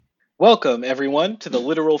Welcome, everyone, to the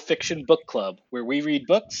Literal Fiction Book Club, where we read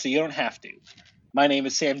books so you don't have to. My name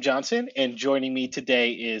is Sam Johnson, and joining me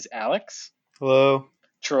today is Alex, Hello.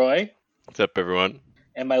 Troy, What's up, everyone?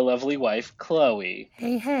 and my lovely wife, Chloe.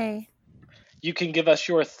 Hey. You can give us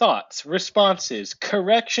your thoughts, responses,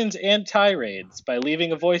 corrections, and tirades by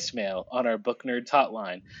leaving a voicemail on our Book Nerds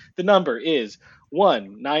hotline. The number is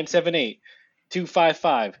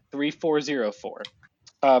 1-978-255-3404.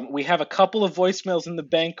 We have a couple of voicemails in the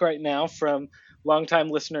bank right now from longtime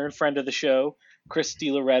listener and friend of the show, Chris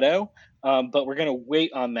DiLoretto, but we're going to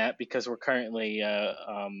wait on that because we're currently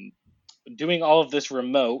doing all of this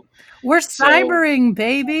remote. We're cybering,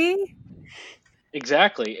 baby.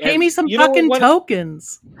 Exactly. Pay me some fucking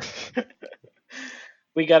tokens.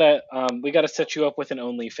 We gotta set you up with an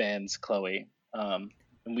OnlyFans, Chloe. And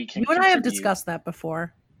we can. You and I have discussed that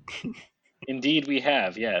before. Indeed, we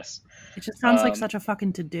have. Yes. It just sounds like such a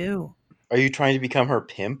fucking to-do. Are you trying to become her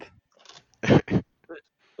pimp?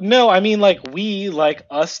 No, I mean like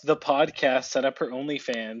us, the podcast, set up her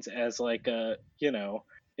OnlyFans as like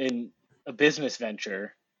in a business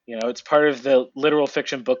venture. It's part of the Literal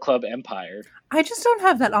Fiction Book Club empire. I just don't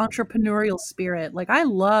have that entrepreneurial spirit. Like, I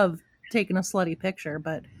love taking a slutty picture,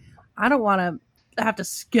 but I don't want to have to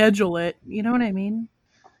schedule it. You know what I mean?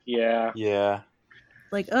 Yeah. Yeah.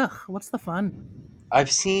 Like, ugh, what's the fun?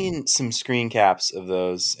 I've seen some screen caps of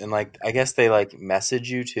those, and like I guess they like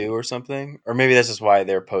message you too or something, or maybe that's just why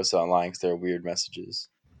they're posted online because they're weird messages.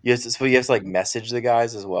 You have to like message the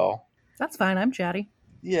guys as well. That's fine. I'm chatty.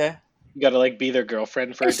 Yeah. You gotta like be their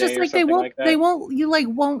girlfriend for It's a day just or like something like that. they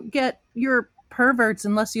won't get your perverts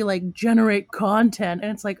unless you like generate content,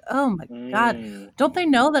 and it's like, oh my god, don't they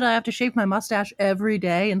know that I have to shave my mustache every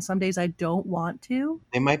day, and some days I don't want to?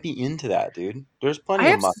 They might be into that, dude. There's plenty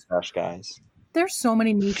of mustache guys. There's so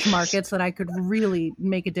many niche markets that I could really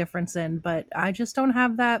make a difference in, but I just don't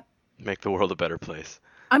have that. Make the world a better place.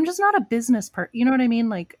 I'm just not a business person. You know what I mean?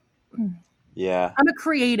 Like, yeah, I'm a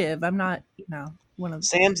creative. I'm not, one of.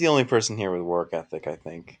 Sam's the only person here with work ethic, I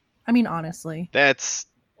think. I mean, honestly, that's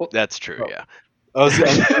true. Yeah. Oh,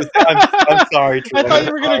 I'm sorry. I thought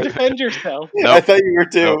you were going to defend yourself. Nope. I thought you were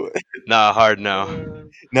too. Nah, hard no.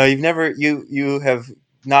 No, you've never. You have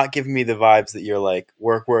not given me the vibes that you're like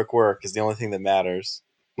work is the only thing that matters.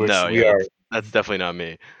 No, yeah, that's definitely not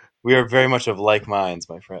me. We are very much of like minds,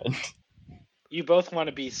 my friend. You both want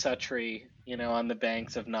to be Suttree, on the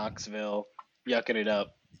banks of Knoxville, yucking it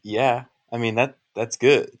up. Yeah, I mean that's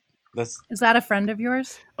good. Is that a friend of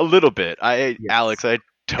yours? A little bit. Alex, I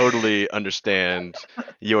totally understand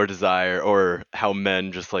your desire or how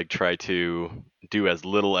men just like try to do as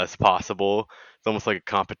little as possible. It's almost like a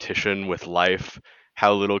competition with life.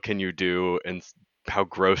 How little can you do and how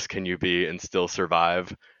gross can you be and still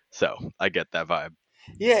survive? So I get that vibe.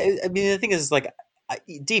 Yeah, I mean the thing is like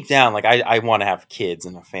deep down, like I want to have kids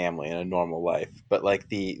and a family and a normal life, but like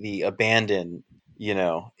the abandon,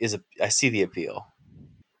 I see the appeal.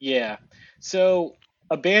 Yeah. So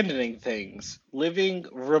abandoning things, living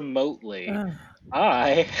remotely.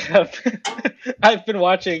 I've been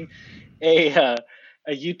watching a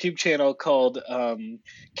YouTube channel called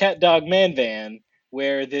Cat Dog Man Van,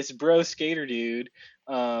 where this bro skater dude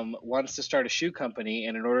wants to start a shoe company,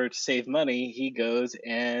 and in order to save money, he goes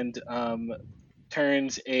and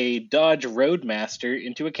turns a Dodge Roadmaster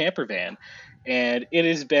into a camper van. And it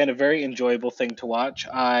has been a very enjoyable thing to watch.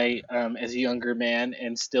 I, as a younger man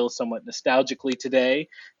and still somewhat nostalgically today,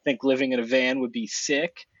 think living in a van would be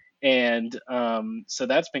sick. And so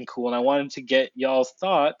that's been cool. And I wanted to get y'all's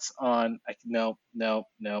thoughts on, no,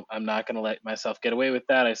 I'm not going to let myself get away with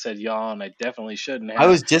that. I said y'all, and I definitely shouldn't have. I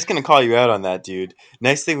was just going to call you out on that, dude.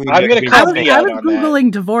 Next thing I was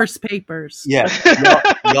Googling divorce papers. Yeah,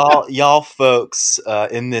 y'all folks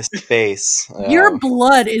in this space. Your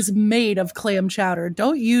blood is made of clam chowder.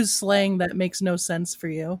 Don't use slang that makes no sense for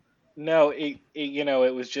you. No, it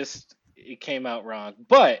came out wrong.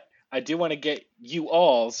 But I do want to get you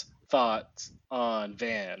all's thoughts on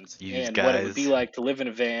vans and what it would be like to live in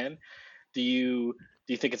a van. Do you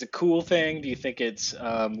think it's a cool thing? Do you think it's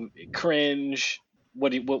cringe?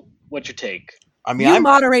 What's your take? I mean, you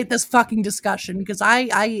moderate this fucking discussion because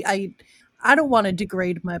I don't want to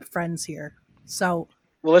degrade my friends here. So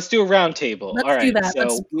well, let's do a round table. Let's do that.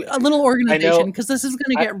 So, a little organization because this is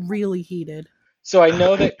going to get really heated. So I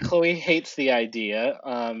know that Chloe hates the idea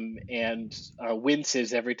and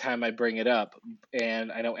winces every time I bring it up.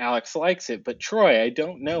 And I know Alex likes it. But Troy, I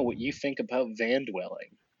don't know what you think about van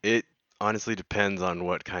dwelling. It honestly depends on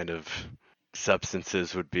what kind of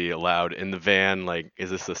substances would be allowed in the van. Like, is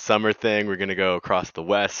this a summer thing? We're going to go across the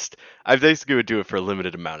West. I basically would do it for a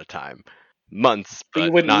limited amount of time. months, But you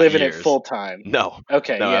but wouldn't not live years. in it full time. No,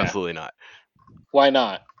 Okay, no, yeah. absolutely not. Why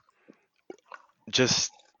not?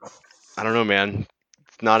 Just, I don't know, man.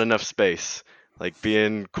 It's not enough space. Like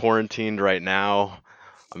being quarantined right now,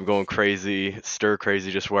 I'm going crazy, stir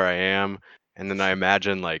crazy just where I am. And then I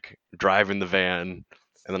imagine like driving the van,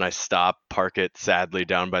 and then I stop, park it sadly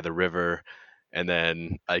down by the river, and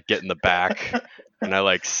then I get in the back and I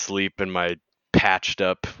like sleep in my patched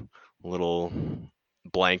up little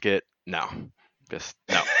blanket. No, just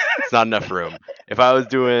no. It's not enough room. If I was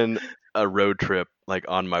doing a road trip like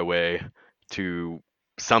on my way to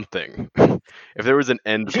something, if there was an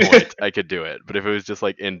end point, I could do it. But if it was just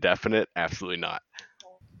like indefinite, absolutely not.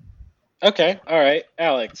 Okay, all right,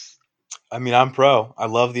 Alex. I mean, I'm pro. I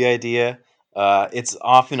love the idea. It's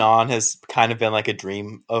off and on has kind of been like a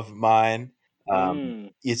dream of mine.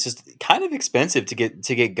 It's just kind of expensive to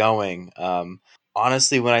get going.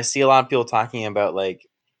 Honestly, when I see a lot of people talking about like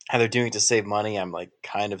how they're doing it to save money, I'm like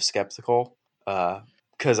kind of skeptical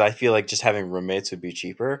because I feel like just having roommates would be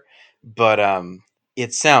cheaper. But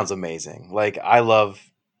it sounds amazing. Like I love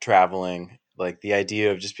traveling. Like the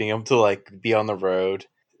idea of just being able to like be on the road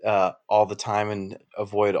all the time and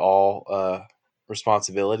avoid all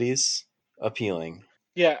responsibilities appealing.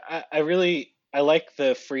 Yeah, I like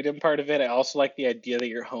the freedom part of it. I also like the idea that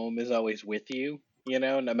your home is always with you,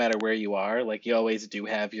 no matter where you are. Like you always do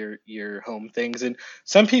have your home things, and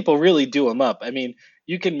some people really do them up. I mean,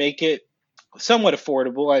 you can make it somewhat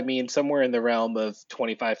affordable. I mean, somewhere in the realm of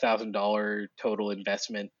 $25,000 total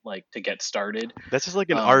investment, like to get started. That's just like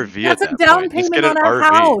an RV. That's at a that down point. Just payment get an on a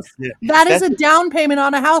RV. house. Yeah. That is a down payment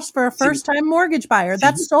on a house for a first-time mortgage buyer. See,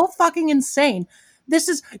 That's so fucking insane. This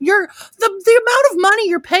is the amount of money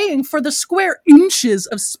you're paying for the square inches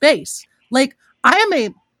of space. Like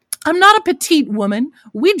I'm not a petite woman.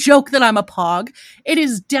 We joke that I'm a pog. It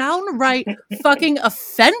is downright fucking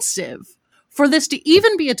offensive for this to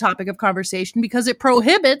even be a topic of conversation because it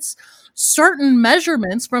prohibits certain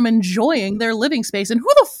measurements from enjoying their living space. And who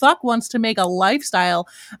the fuck wants to make a lifestyle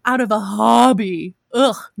out of a hobby?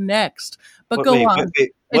 Ugh, next. But go on.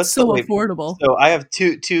 It's so affordable. So I have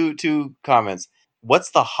two comments.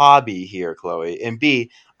 What's the hobby here, Chloe? And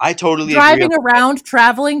B, I totally driving around,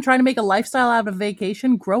 traveling, trying to make a lifestyle out of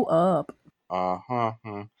vacation. Grow up.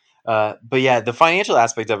 But yeah, the financial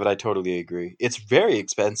aspect of it, I totally agree. It's very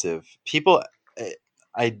expensive. People,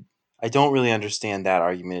 I don't really understand that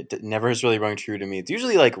argument. It never has really rung true to me. It's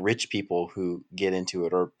usually like rich people who get into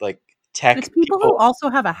it, or like tech it's people who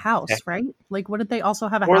also have a house, right? Like, what did they also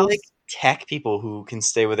have a or house? like tech people who can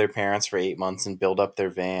stay with their parents for 8 months and build up their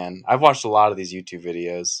van. I've watched a lot of these YouTube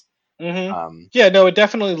videos. Mm-hmm. Yeah, no, it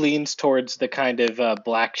definitely leans towards the kind of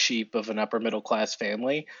black sheep of an upper middle class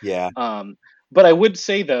family. Yeah. But I would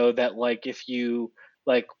say though that like if you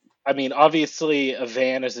like, I mean, obviously a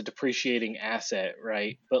van is a depreciating asset,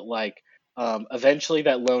 right? But like, eventually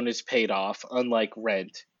that loan is paid off, unlike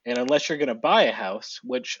rent. And unless you're going to buy a house,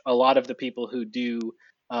 which a lot of the people who do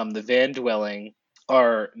the van dwelling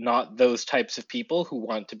are not those types of people who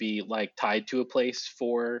want to be like tied to a place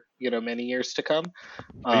for many years to come.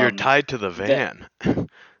 But you're tied to the van.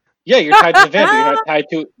 Yeah, you're tied to the van,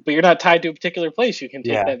 but you're not tied to a particular place. You can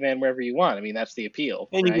take that van wherever you want. I mean, that's the appeal.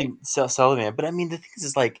 And right? you can sell the van. But I mean, the thing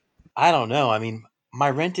is like, I don't know. I mean, my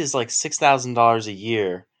rent is like $6,000 a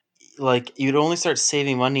year. Like, you'd only start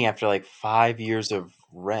saving money after like 5 years of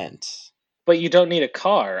rent. But you don't need a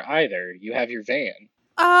car either. You have your van.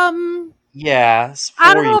 Yeah.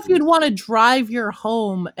 I don't know if you'd want to drive your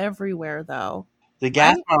home everywhere though. The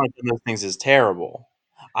gas mileage on those things is terrible.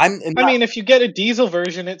 I mean, if you get a diesel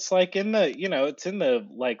version, it's like in the it's in the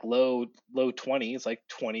like low 20s, like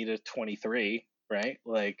 20 to 23, right?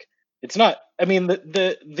 Like it's not. I mean,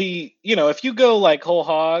 the if you go like whole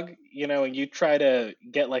hog, and you try to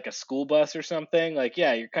get like a school bus or something, like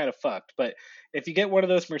you're kind of fucked. But if you get one of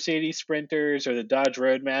those Mercedes Sprinters or the Dodge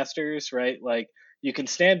Roadmasters, right? Like you can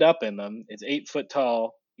stand up in them. It's 8 foot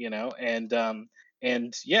tall, and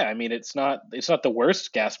yeah, I mean, it's not the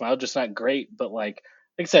worst gas mileage, just not great, but like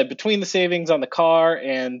I said, between the savings on the car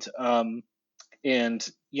and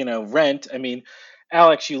rent, I mean,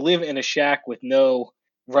 Alex, you live in a shack with no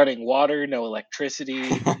running water, no electricity,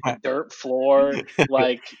 dirt floor.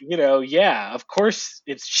 Like, of course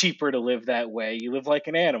it's cheaper to live that way. You live like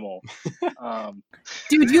an animal.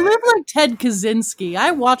 Dude, you live like Ted Kaczynski.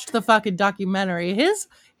 I watched the fucking documentary. His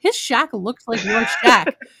shack looks like your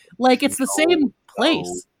shack. Like it's the same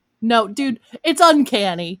place. No, dude, it's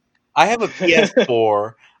uncanny. I have a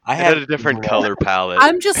PS4. I had a different color palette.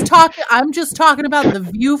 I'm just talking about the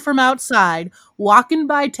view from outside. Walking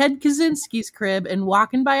by Ted Kaczynski's crib and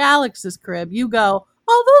walking by Alex's crib, you go,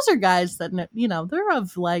 oh, those are guys that they're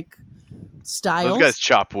of like Styles. Those guys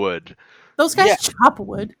chop wood. Those guys Yeah. chop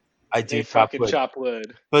wood. I do They chop fucking wood. chop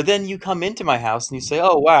wood. But then you come into my house and you say,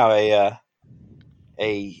 "Oh wow, a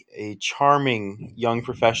charming young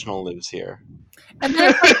professional lives here." And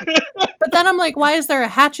then it's like, but then I'm like, why is there a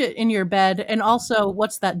hatchet in your bed? And also,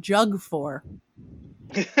 what's that jug for?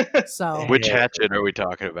 So Which Yeah. hatchet are we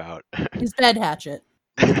talking about? his bed hatchet.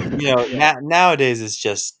 You know, Yeah. nowadays it's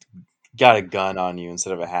just got a gun on you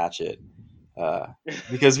instead of a hatchet,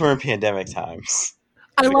 because we're in pandemic times.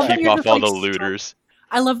 I love that Keep you're off just all like the strapped- looters.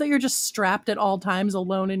 I love that you're just strapped at all times,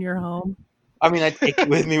 alone in your home. I mean, I take it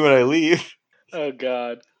with me when I leave. Oh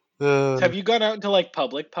god. Uh, Have you gone out into like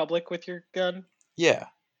public with your gun? yeah,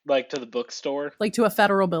 Like to the bookstore? Like to a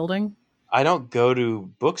federal building. I don't go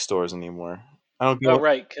to bookstores anymore. I don't go. Oh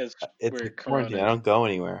right, because It's we're the quarantine. I corona. don't go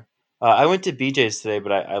anywhere. I went to BJ's today,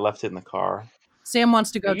 but I left it in the car. Sam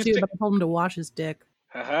wants to go I used too, to- but I told him to wash his dick.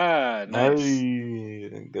 Haha, nice.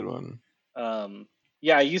 Ay, good one.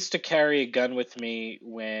 Yeah, I used to carry a gun with me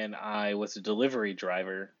when I was a delivery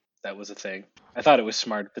driver. That was a thing. I thought it was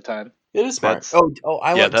smart at the time. It is smart. That's-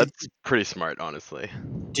 I Yeah, went. that's pretty smart, honestly.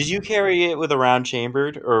 Did you carry it with a round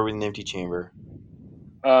chambered or with an empty chamber?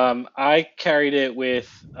 I carried it with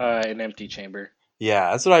an empty chamber.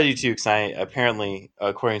 Yeah, that's what I do too. Because I apparently,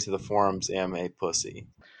 according to the forums, am a pussy.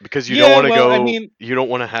 Because you Yeah, don't want to well, go. I mean- you don't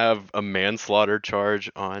want to have a manslaughter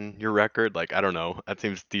charge on your record. Like, I don't know. That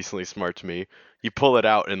seems decently smart to me. You pull it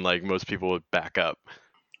out, and like most people would back up.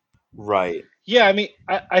 Right. Yeah, I mean,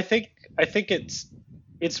 I think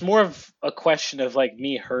it's more of a question of like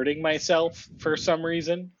me hurting myself for some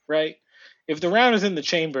reason, right? If the round is in the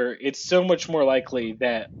chamber, it's so much more likely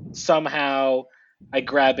that somehow I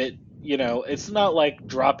grab it. You know, it's not like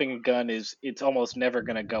dropping a gun it's almost never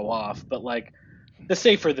gonna go off, but like the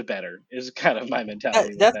safer the better is kind of my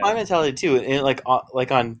mentality. That's with my that. mentality too. And like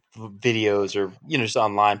on videos or just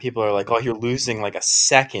online, people are like, "Oh, you're losing like a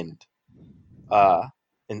second."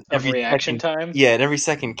 And Every action second, time. yeah, and every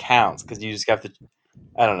second counts because you just have to.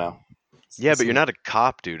 I don't know. Yeah, but you're not a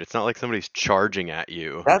cop, dude. It's not like somebody's charging at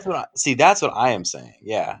you. That's what. That's what I am saying.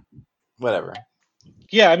 Yeah. Whatever.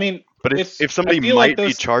 Yeah, I mean, But it's- if somebody I feel might like be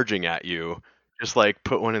those- charging at you, just like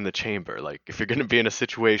put one in the chamber. Like if you're gonna be in a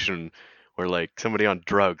situation where like somebody on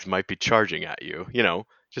drugs might be charging at you,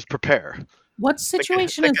 just prepare. What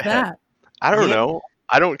situation think is ahead. that? I don't Yeah. know.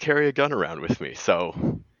 I don't carry a gun around with me,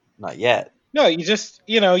 so Not yet. No, you just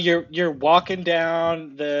you're walking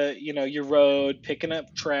down your road, picking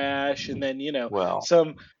up trash, and then Well.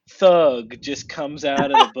 some thug just comes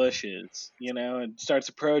out of the bushes, and starts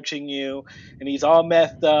approaching you, and he's all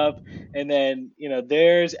methed up, and then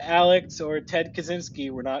there's Alex or Ted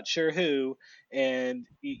Kaczynski, we're not sure who, and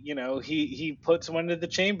he puts one into the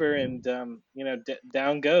chamber, and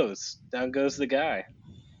down goes the guy.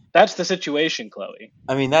 That's the situation, Chloe.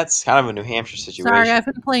 I mean, that's kind of a New Hampshire situation. Sorry, I've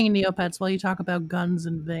been playing Neopets while you talk about guns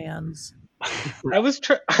and vans. I was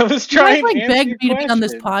You guys trying like to answer begged your me to be on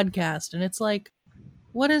this question. podcast, and it's like,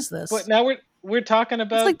 what is this? But now we're talking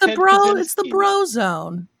about It's like the Ted bro. It's the Kaczynski. bro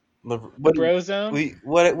zone. The bro zone.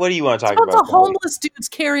 What do you want to talk It's about about? the Kelly? homeless dudes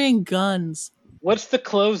carrying guns. What's the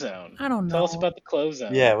Clo zone? I don't know. Tell us about the Clo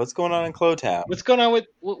zone. Yeah, what's going on in Clowtown? What's going on with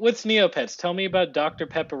what's Neopets? Tell me about Dr.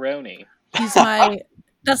 Pepperoni. He's my.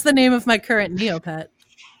 That's the name of my current Neopet.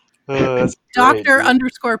 That's great, Doctor dude.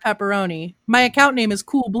 underscore Pepperoni. My account name is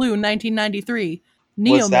Cool Blue 1993.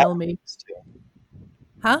 What's that Neo in me. reference to?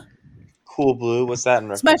 Huh? Cool Blue. What's that in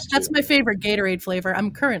That's reference that's to? my favorite Gatorade flavor.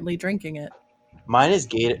 I'm currently drinking it. Mine is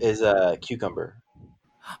cucumber.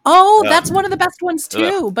 Oh, Ugh. that's one of the best ones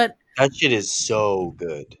too. But That shit is so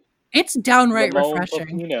good. it's downright Ramon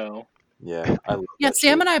refreshing. Pepino. Yeah, I love Yeah, that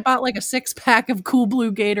Sam shit. and I bought like a 6-pack of Cool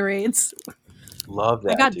Blue Gatorades. Love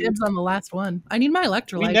that. I got dude. dibs on the last one. I need my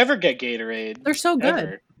electrolytes. We never get Gatorade. They're so good.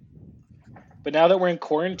 Ever. But now that we're in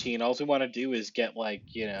quarantine, all we want to do is get like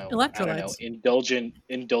I don't know, Electrolytes.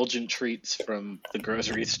 indulgent treats from the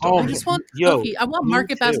grocery I store. just want Yo, cookie. I want me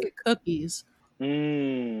Market too. Basket cookies.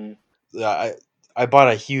 Mmm. I bought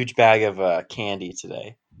a huge bag of candy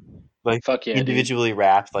today, Fuck yeah, dude. individually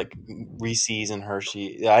wrapped, like Reese's and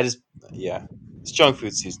Hershey. It's junk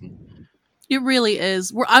food season. It really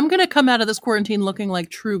is. I'm gonna come out of this quarantine looking like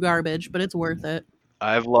true garbage, but it's worth it.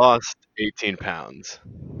 I've lost 18 pounds.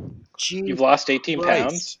 You've lost 18 Christ.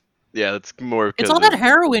 pounds. Yeah, that's more It's because all that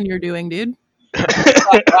heroin you're doing, dude.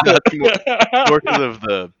 that's more because of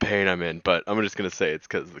the pain I'm in. But I'm just gonna say it's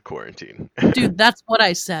because of the quarantine. Dude, that's what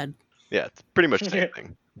I said. Yeah, it's pretty much the same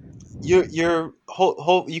thing. You're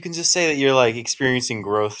whole. You can just say that you're like experiencing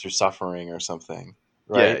growth through suffering or something,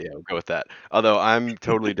 right? Yeah, we'll go with that. Although I'm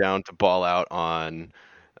totally down to ball out on,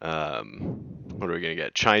 what are we gonna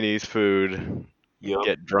get? Chinese food, Yep.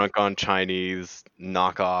 get drunk on Chinese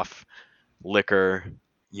knockoff liquor,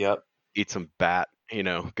 Yep. eat some bat,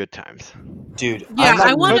 good times. Dude, Yeah, I'm not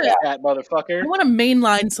I want Cook to. that motherfucker. I want to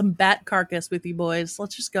mainline some bat carcass with you boys.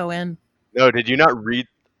 Let's just go in. No, did you not read?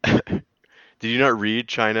 Did you not read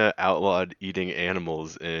China outlawed eating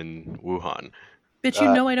animals in Wuhan? Bitch,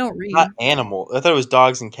 you know I don't read. not animal. I thought it was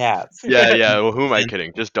dogs and cats. Yeah. Well, who am I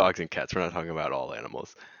kidding? Just dogs and cats. We're not talking about all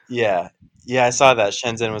animals. Yeah. I saw that.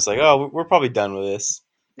 Shenzhen was like, "Oh, we're probably done with this."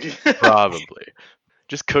 Probably.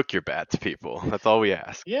 Just cook your bats, people. That's all we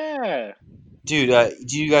ask. Yeah. Dude,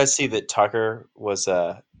 do you guys see that Tucker was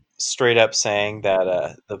straight up saying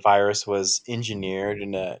that the virus was engineered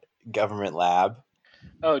in a government lab?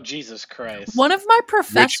 Oh, Jesus Christ. One of my Which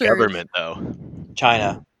professors, government, though?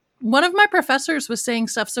 China. one of my professors was saying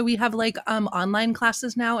stuff. So we have like online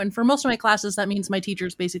classes now, and for most of my classes, that means my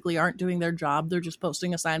teachers basically aren't doing their job. They're just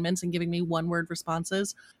posting assignments and giving me one-word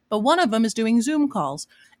responses. But one of them is doing Zoom calls,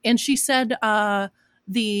 and she said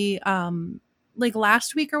like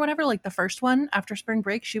last week or whatever, like the first one after spring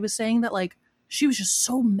break, she was saying that like she was just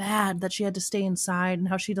so mad that she had to stay inside and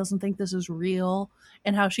how she doesn't think this is real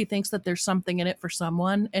and how she thinks that there's something in it for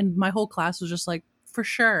someone. And my whole class was just like, for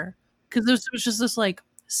sure. Because there was just this like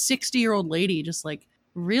 60-year-old lady just like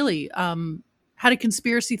really had a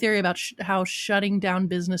conspiracy theory about how shutting down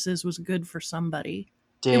businesses was good for somebody.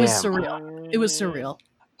 Damn. It was surreal. It was surreal.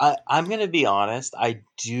 I'm going to be honest. I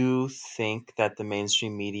do think that the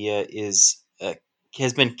mainstream media has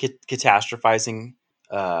been catastrophizing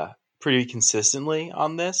pretty consistently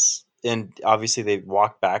on this, and obviously they've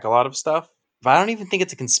walked back a lot of stuff. But I don't even think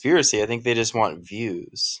it's a conspiracy. I think they just want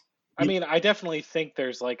views. I mean, I definitely think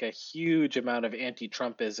there's like a huge amount of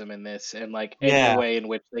anti-Trumpism in this, and like Yeah. any way in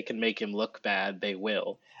which they can make him look bad, they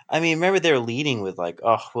will. I mean, remember they were leading with like,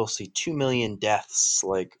 "Oh, we'll see 2 million deaths,"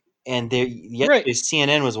 like, and yesterday Right.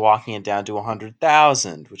 CNN was walking it down to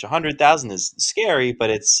 100,000, which 100,000 is scary, but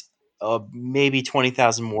it's maybe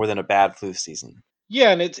 20,000 more than a bad flu season.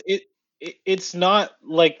 Yeah, and it's not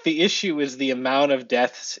like the issue is the amount of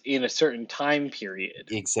deaths in a certain time period,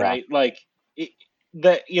 Exactly. right? Like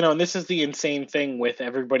and this is the insane thing with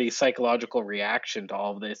everybody's psychological reaction to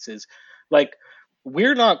all of this is like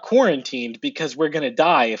we're not quarantined because we're going to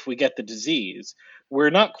die if we get the disease. We're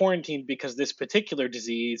not quarantined because this particular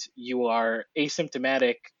disease, you are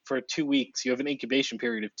asymptomatic for 2 weeks. You have an incubation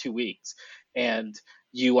period of 2 weeks, and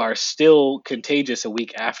you are still contagious a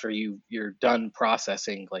week after you're done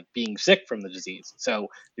processing, like being sick from the disease. So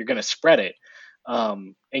you're going to spread it,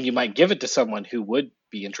 and you might give it to someone who would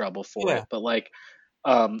be in trouble for it. But like,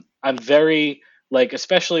 I'm very like,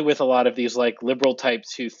 especially with a lot of these like liberal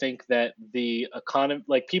types who think that the economy,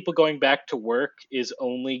 like people going back to work, is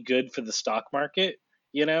only good for the stock market.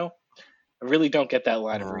 I really don't get that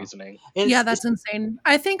line of reasoning. Yeah, that's insane.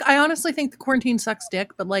 I honestly think the quarantine sucks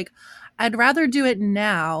dick, but like, I'd rather do it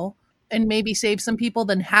now and maybe save some people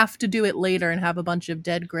than have to do it later and have a bunch of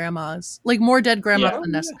dead grandmas. Like more dead grandmas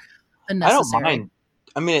than necessary. I don't mind.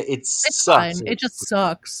 I mean, it's sucks. Fine. It just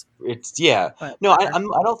sucks. But no, I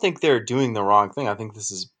don't think they're doing the wrong thing. I think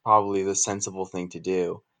this is probably the sensible thing to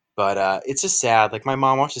do. But it's just sad. Like my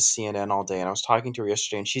mom watches CNN all day, and I was talking to her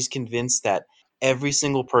yesterday, and she's convinced that every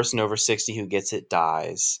single person over 60 who gets it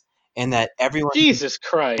dies, and that everyone Jesus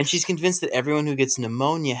Christ, and she's convinced that everyone who gets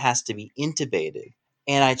pneumonia has to be intubated.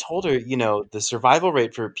 And I told her, the survival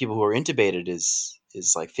rate for people who are intubated is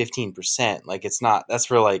like 15%. Like it's not. That's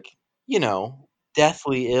for like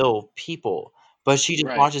deathly ill people. But she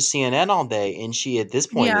just watches CNN all day, and she at this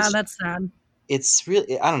point that's sad. It's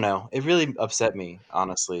really, I don't know. It really upset me,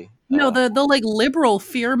 honestly. No, the like liberal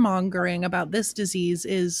fear mongering about this disease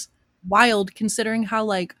is wild, considering how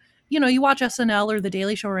like you watch SNL or The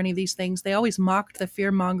Daily Show or any of these things, they always mocked the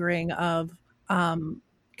fear mongering of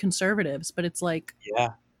conservatives, but it's like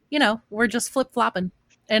we're just flip flopping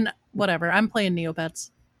and whatever. I'm playing Neopets,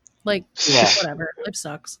 like whatever. Life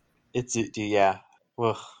sucks.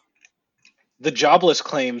 Ugh. The jobless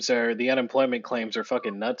claims the unemployment claims are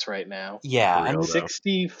fucking nuts right now. Yeah, real,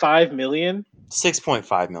 65 million.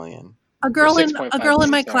 6.5 million. A girl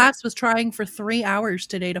in my class was trying for 3 hours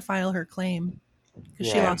today to file her claim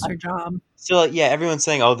because she lost her job. So everyone's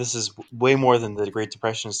saying, "Oh, this is way more than the Great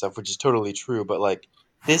Depression stuff," which is totally true. But like,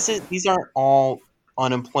 these aren't all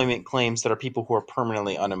unemployment claims that are people who are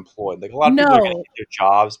permanently unemployed. Like a lot of people are going to get their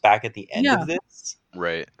jobs back at the end of this.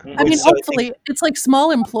 Right. I mean, hopefully, it's like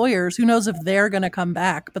small employers. Who knows if they're going to come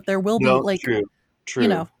back? But there will be like,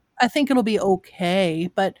 true. I think it'll be okay.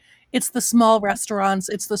 But it's the small restaurants.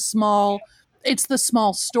 It's the small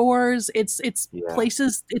stores. It's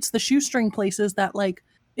places. It's the shoestring places that like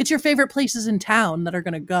it's your favorite places in town that are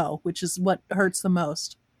going to go, which is what hurts the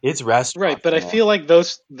most. It's restaurants. Right, but I man. feel like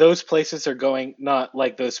those places are going, not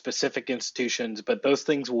like those specific institutions, but those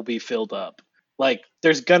things will be filled up. Like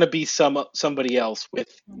there's gonna be somebody else with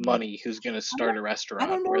money who's gonna start a I restaurant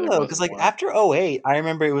don't where know there though, wasn't because like one. after 08, I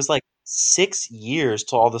remember it was like 6 years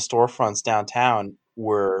till all the storefronts downtown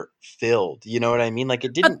were filled. You know what I mean? Like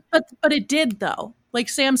it didn't. But it did though. Like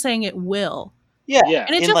Sam's saying it will. Yeah, Yeah.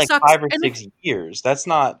 And it in just like sucks. 5 or 6 years. That's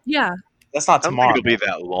not Yeah. I don't think tomorrow. it'll be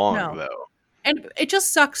that long No. though. And it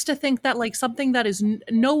just sucks to think that like something that is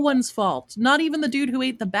no one's fault, not even the dude who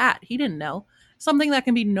ate the bat, he didn't know. Something that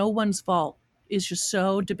can be no one's fault is just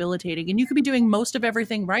so debilitating. And you could be doing most of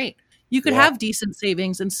everything right. You could Yeah. have decent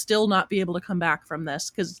savings and still not be able to come back from this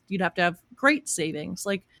because you'd have to have great savings.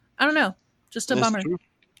 Like, I don't know. Just a That's bummer. true.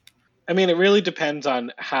 I mean, it really depends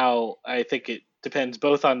on how. I think it depends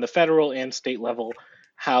both on the federal and state level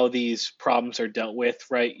how these problems are dealt with,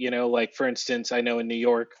 right? You know, like for instance, I know in New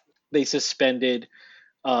York they suspended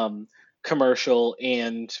commercial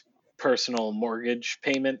and personal mortgage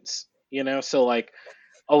payments. You know, so like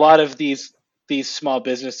a lot of these small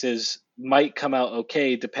businesses might come out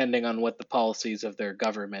okay depending on what the policies of their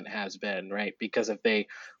government has been, right? Because if they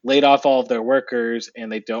laid off all of their workers and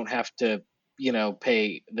they don't have to, you know,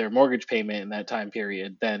 pay their mortgage payment in that time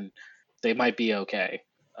period, then they might be okay.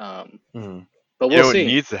 Mhm. But You know we'll what see.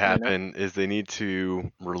 needs to you know? happen is they need to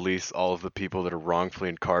release all of the people that are wrongfully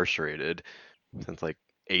incarcerated, since like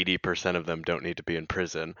 80% of them don't need to be in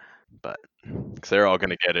prison, but because they're all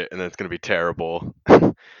gonna get it, and then it's gonna be terrible.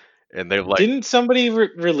 And they've like, Didn't somebody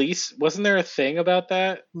release? Wasn't there a thing about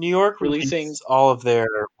that? New York Releasing. released all of their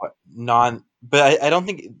but I don't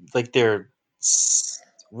think like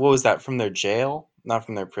what was that, from their jail, not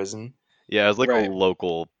from their prison. yeah, it's like Right. a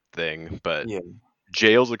local thing, but Yeah.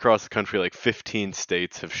 jails across the country, like 15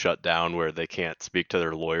 states have shut down where they can't speak to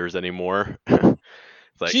their lawyers anymore.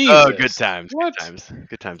 It's like, oh, good Jesus. times, What?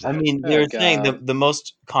 good times I ahead. mean, Oh, they were saying God. the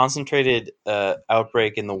most concentrated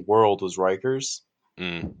outbreak in the world was Rikers.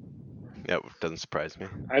 Yep, doesn't surprise me.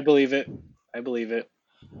 I believe it. I believe it.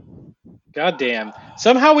 God damn.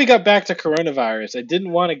 Somehow we got back to coronavirus. I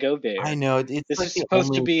didn't want to go there. I know it's This like is the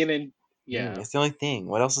supposed to only be thing. yeah. It's the only thing.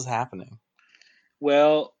 What else is happening?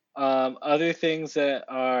 Well, other things that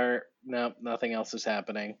are no, nothing else is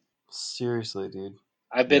happening. Seriously, dude.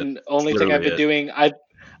 I've Yeah, been that's only thing I've literally been it.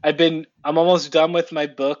 doing. I'm almost done with my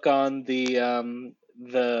book on the on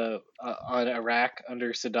Iraq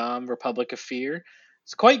under Saddam, Republic of Fear.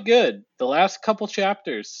 It's quite good. The last couple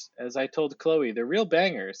chapters, as I told Chloe, they're real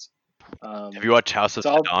bangers. Have you watched House of It's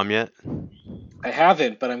all Saddam yet? I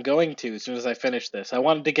haven't, but I'm going to as soon as I finish this. I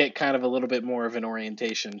wanted to get kind of a little bit more of an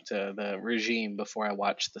orientation to the regime before I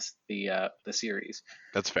watch the series.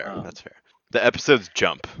 That's fair. Um, That's fair. The episodes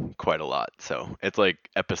jump quite a lot, so it's like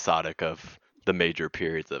episodic of the major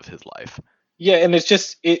periods of his life. Yeah, and it's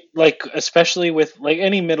just it like especially with like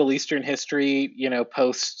any Middle Eastern history, you know,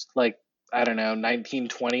 post like I don't know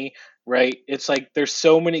 1920, right? It's like there's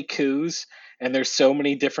so many coups and there's so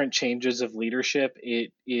many different changes of leadership.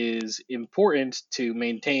 It is important to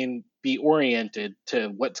be oriented to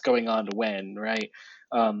what's going on when, right?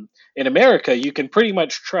 In America, you can pretty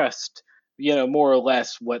much trust, you know, more or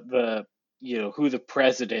less what the who the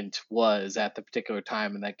president was at the particular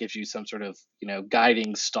time, and that gives you some sort of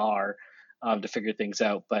guiding star to figure things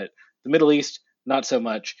out. But the Middle East, not so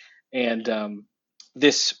much. And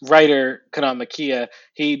this writer, Kanat Makia,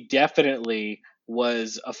 he definitely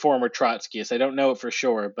was a former Trotskyist. I don't know it for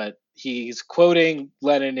sure, but he's quoting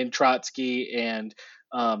Lenin and Trotsky and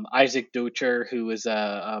Isaac Ducher, who is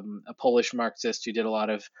a Polish Marxist who did a lot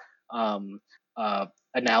of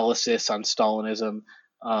analysis on Stalinism.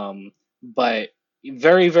 But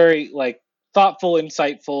very, very like thoughtful,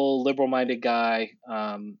 insightful, liberal-minded guy.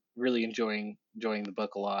 Really enjoying the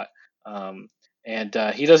book a lot. And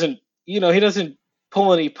he doesn't, he doesn't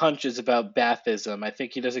pull any punches about Baathism. I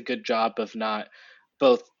think he does a good job of not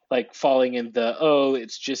both like falling in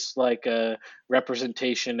it's just like a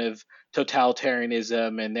representation of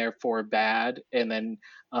totalitarianism and therefore bad. And then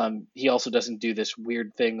he also doesn't do this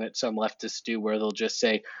weird thing that some leftists do where they'll just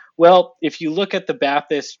say, well, if you look at the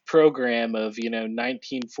Baathist program of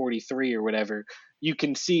 1943 or whatever, you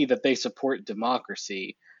can see that they support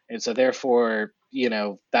democracy, and so therefore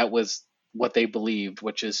that was what they believed,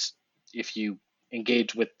 which is, if you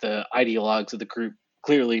engage with the ideologues of the group,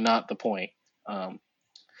 clearly not the point.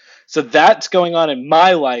 So that's going on in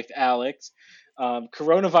my life, Alex.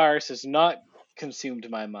 Coronavirus has not consumed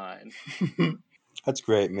my mind. That's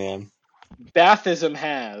great, man. Baathism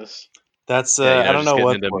has. That's Yeah, I don't just know getting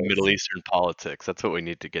what into was. Middle Eastern politics. That's what we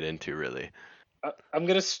need to get into, really. I'm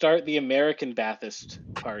going to start the American Baathist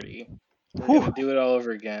Party. We're Whew. gonna do it all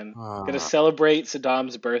over again. Ah. Gonna celebrate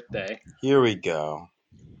Saddam's birthday. Here we go.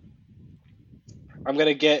 I want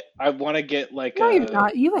to get like No, a. you're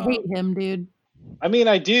not. You hate him, dude. I mean,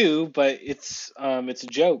 I do, but it's a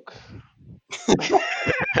joke.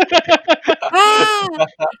 Ah,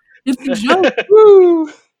 it's a joke.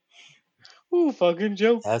 Woo! Ooh, fucking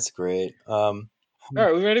joke. That's great. All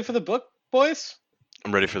right, we ready for the book, boys?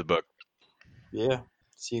 I'm ready for the book. Yeah.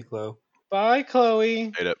 See you, Chloe. Bye,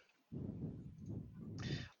 Chloe. Hit it.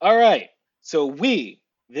 All right. So we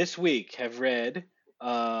this week have read.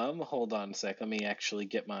 Hold on a sec. Let me actually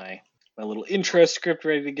get my little intro script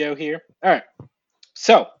ready to go here. All right.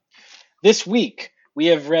 So this week we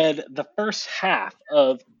have read the first half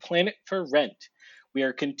of Planet for Rent. We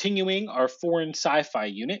are continuing our foreign sci-fi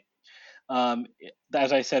unit.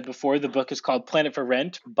 As I said before, the book is called Planet for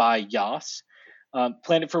Rent by Yas.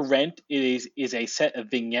 Planet for Rent is a set of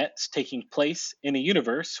vignettes taking place in a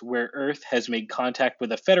universe where Earth has made contact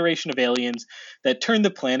with a federation of aliens that turned the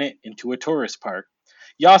planet into a tourist park.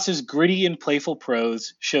 Yas's gritty and playful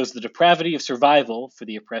prose shows the depravity of survival for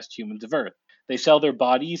the oppressed humans of Earth. They sell their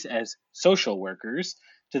bodies as social workers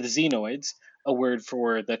to the Xenoids, a word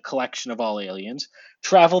for the collection of all aliens,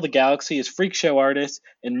 travel the galaxy as freak show artists,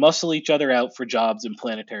 and muscle each other out for jobs in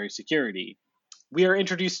planetary security. We are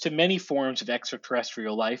introduced to many forms of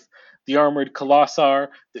extraterrestrial life: the armored Colossar,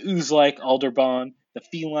 the ooze-like Alderbon, the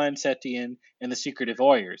feline Setian, and the secretive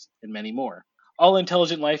Oyyers, and many more. All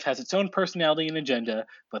intelligent life has its own personality and agenda,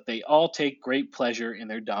 but they all take great pleasure in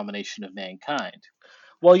their domination of mankind.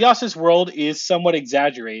 While Yas's world is somewhat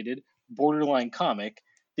exaggerated, borderline comic,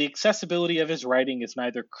 the accessibility of his writing is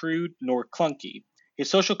neither crude nor clunky. His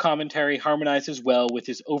social commentary harmonizes well with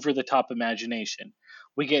his over-the-top imagination.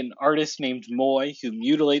 We get an artist named Moy who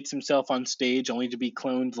mutilates himself on stage only to be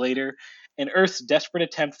cloned later, and Earth's desperate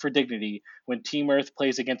attempt for dignity when Team Earth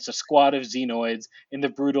plays against a squad of Xenoids in the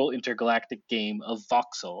brutal intergalactic game of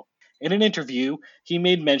Voxel. In an interview, he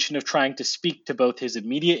made mention of trying to speak to both his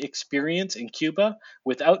immediate experience in Cuba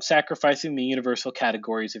without sacrificing the universal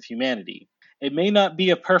categories of humanity. It may not be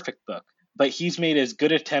a perfect book, but he's made as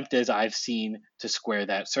good attempt as I've seen to square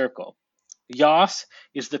that circle. Yas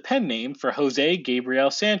is the pen name for Jose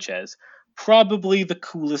Gabriel Sanchez, probably the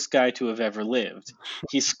coolest guy to have ever lived.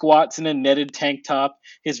 He squats in a netted tank top.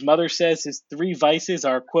 His mother says his three vices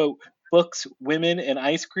are, quote, books, women, and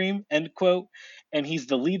ice cream, end quote, and he's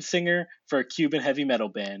the lead singer for a Cuban heavy metal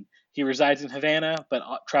band. He resides in Havana, but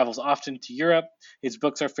travels often to Europe. His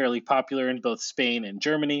books are fairly popular in both Spain and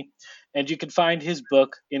Germany, and you can find his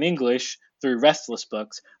book in English through Restless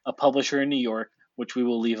Books, a publisher in New York, which we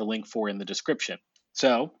will leave a link for in the description.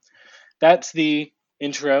 So that's the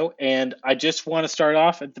intro, and I just want to start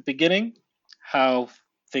off at the beginning, how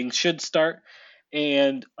things should start,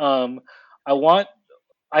 and I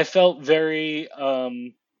felt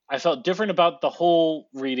different about the whole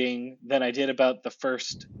reading than I did about the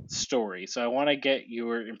first story. So I want to get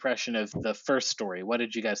your impression of the first story. What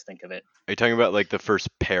did you guys think of it? Are you talking about like the first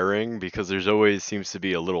pairing? Because there's always seems to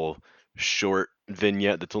be a little short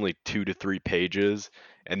vignette that's only 2 to 3 pages,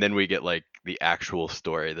 and then we get like the actual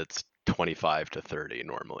story that's 25 to 30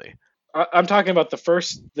 normally. I'm talking about the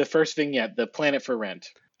first vignette, the Planet for Rent.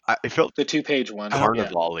 It felt the 2-page one.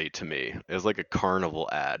 carnival-y to me. It was like a carnival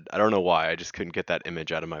ad. I don't know why. I just couldn't get that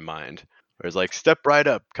image out of my mind. It was like, step right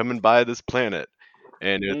up, come and buy this planet.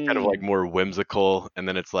 And it was kind of like more whimsical. And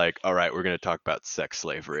then it's like, all right, we're going to talk about sex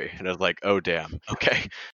slavery. And I was like, oh, damn. Okay.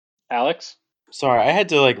 Alex? Sorry, I had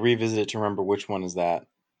to like revisit it to remember which one is that.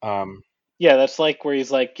 Yeah, that's like where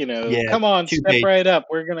he's like, come on, step right up.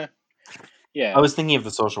 We're going to... Yeah. I was thinking of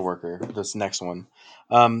the social worker, this next one.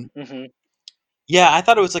 Yeah, I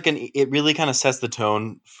thought it was like it really kind of sets the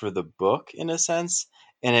tone for the book in a sense.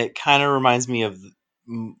 And it kind of reminds me of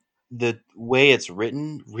the way it's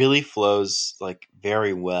written really flows like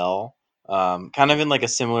very well. Kind of in like a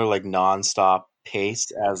similar like nonstop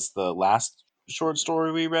pace as the last short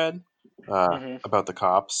story we read about the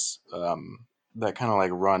cops. That kind of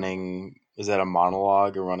like running, is that a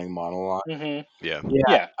monologue, a running monologue?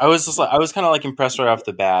 Yeah. I was kind of like impressed right off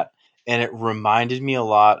the bat. And it reminded me a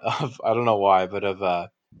lot of, I don't know why, but of,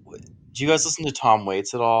 do you guys listen to Tom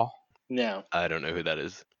Waits at all? No. I don't know who that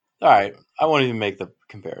is. All right. I won't even make the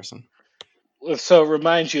comparison. So it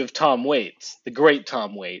reminds you of Tom Waits, the great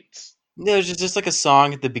Tom Waits. There's just like a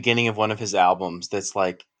song at the beginning of one of his albums that's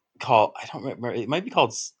like called, I don't remember, it might be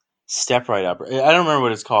called Step Right Up. I don't remember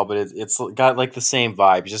what it's called, but it's got like the same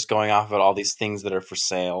vibe, just going off of all these things that are for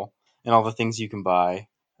sale and all the things you can buy.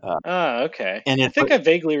 Okay. And I think I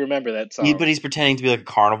vaguely remember that song. But he's pretending to be like a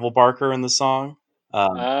carnival barker in the song.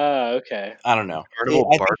 Okay. I don't know. Carnival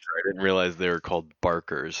barker. I didn't realize they were called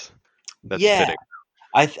barkers. That's Yeah, fitting.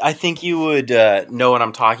 I think you would know what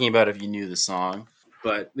I'm talking about if you knew the song,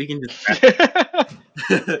 but we can just.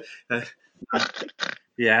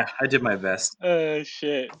 Yeah, I did my best. Oh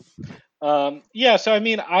shit. Yeah, so I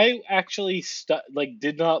mean, I actually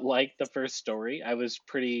did not like the first story. I was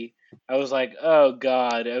like, oh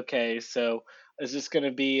god, okay, so is this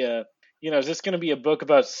gonna be is this gonna be a book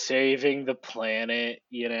about saving the planet?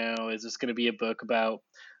 Is this gonna be a book about,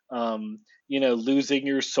 um, losing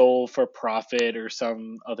your soul for profit or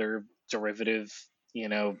some other derivative, you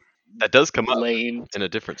know, That does come up lane? in a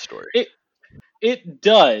different story. It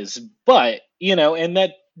does, but and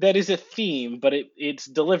that is a theme, but it's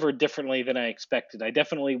delivered differently than I expected. I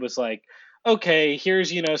definitely was like, okay,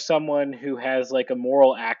 here's someone who has like a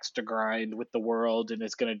moral axe to grind with the world and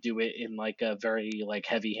is going to do it in like a very like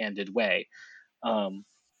heavy-handed way. Um,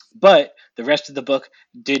 but the rest of the book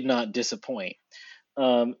did not disappoint.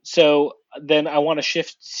 So then I want to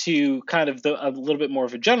shift to kind of a little bit more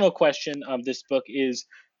of a general question. This book is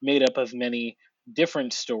made up of many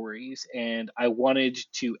different stories, and I wanted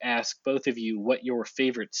to ask both of you what your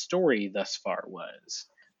favorite story thus far was.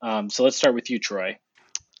 So let's start with you, Troy.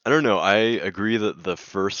 I don't know. I agree that the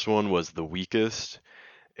first one was the weakest.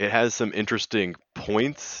 It has some interesting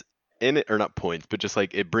points in it, or not points, but just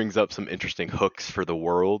like it brings up some interesting hooks for the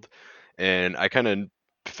world. And I kind of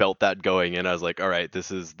felt that going in. I was like, all right,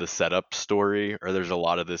 this is the setup story, or there's a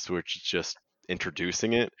lot of this which is just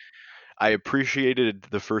introducing it. I appreciated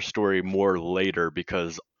the first story more later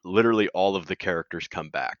because literally all of the characters come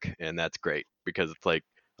back, and that's great because it's like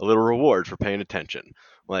a little reward for paying attention.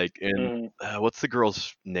 Like in Mm, what's the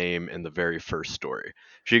girl's name in the very first story?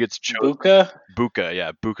 She gets chosen. Buka. Buka,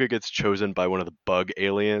 yeah, Buka gets chosen by one of the bug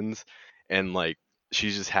aliens, and like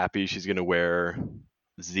she's just happy she's gonna wear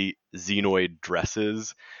xenoid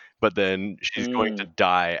dresses, but then she's going to Mm,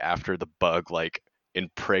 die after the bug like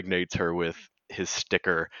impregnates her with his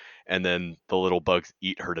sticker, and then the little bugs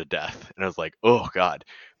eat her to death. And I was like, oh god,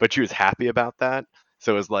 but she was happy about that.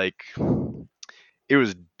 So it was like it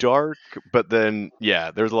was dark, but then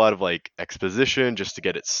yeah, there's a lot of like exposition just to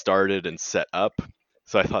get it started and set up.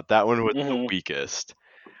 So I thought that one was the hmm weakest.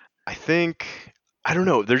 I think I don't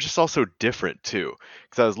know. They're just also different too.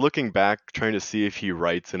 Because I was looking back trying to see if he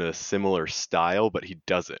writes in a similar style, but he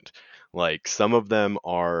doesn't. Like some of them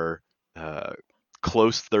are uh,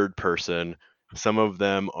 close third person. Some of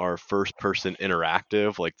them are first person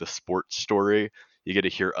interactive, like the sports story. You get to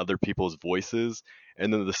hear other people's voices,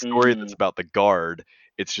 and then the story that's mm, about the guard,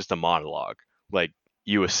 it's just a monologue. Like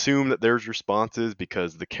you assume that there's responses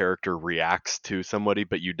because the character reacts to somebody,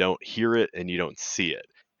 but you don't hear it and you don't see it,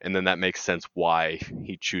 and then that makes sense why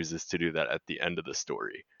he chooses to do that at the end of the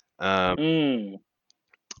story. Um, mm,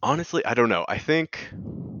 Honestly, I don't know. I think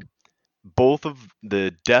both of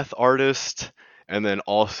the Death Artist and then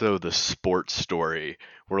also the sports story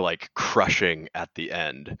were like crushing at the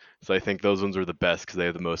end. So I think those ones are the best because they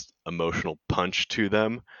have the most emotional punch to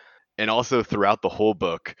them. And also throughout the whole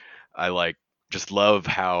book, I like just love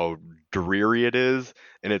how dreary it is,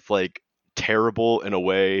 and it's like terrible in a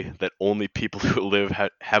way that only people who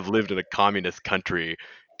have lived in a communist country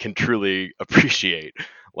can truly appreciate.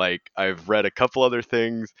 Like I've read a couple other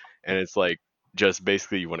things, and it's like just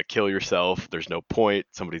basically you want to kill yourself. There's no point.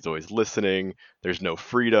 Somebody's always listening. There's no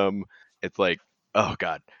freedom. It's like, oh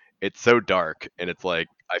god, it's so dark, and it's like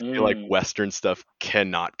I feel like mm. Western stuff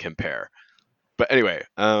cannot compare. But anyway,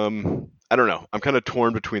 I don't know. I'm kind of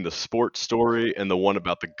torn between the sports story and the one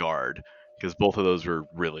about the guard because both of those were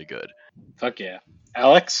really good. Fuck yeah,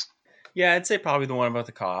 Alex. Yeah, I'd say probably the one about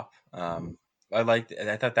the cop.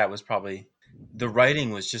 I thought that was probably the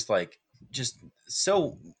writing was just like just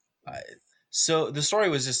so. Uh, so the story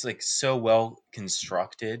was just like so well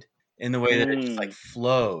constructed in the way that it just like Mm.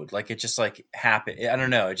 flowed, like it just like happened. I don't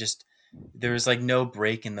know. It just there was like no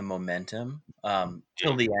break in the momentum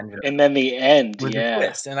till the end And then the end, with the yeah.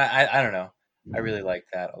 twist, and I don't know. I really like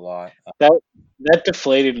that a lot. That that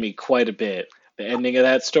deflated me quite a bit. The ending of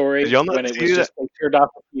that Did story y'all not when it was see that? just like turned off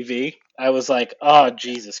the TV, I was like, "Oh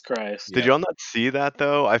Jesus Christ!" Did Yeah. y'all not see that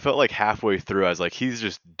though? I felt like halfway through, I was like, he's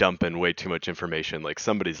just dumping way too much information. Like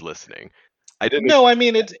somebody's listening. I didn't. No, I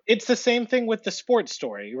mean it's the same thing with the sports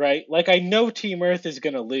story, right? Like I know Team Earth is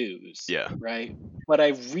gonna lose, Yeah, right? But I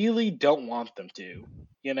really don't want them to.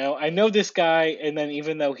 I know this guy, and then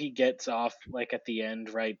even though he gets off like at the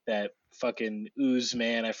end, right? That fucking ooze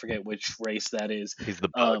man, I forget which race that is. he's the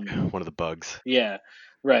bug. Um, One of the bugs. Yeah,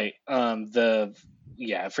 right.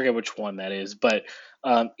 I forget which one that is, but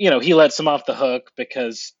he lets him off the hook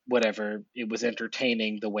because whatever, it was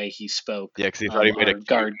entertaining the way he spoke. Yeah, because he thought he made a Our cute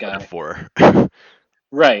guard guy. metaphor.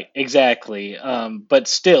 Right, exactly. But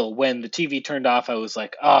still, when the TV turned off, I was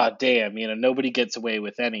like, ah, damn, nobody gets away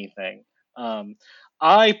with anything. Um,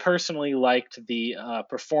 I personally liked the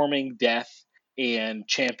Performing Death and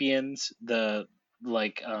Champions,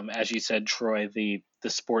 as you said, Troy, the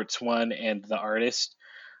sports one and the artist.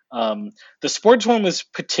 The sports one was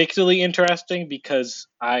particularly interesting because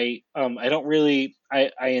I don't really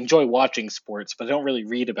I enjoy watching sports, but I don't really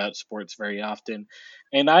read about sports very often,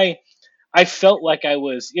 and I felt like I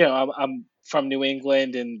was, I'm from New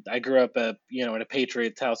England and I grew up, in a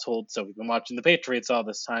Patriots household, so we've been watching the Patriots all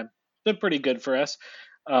this time. Been pretty good for us,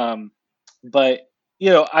 um, but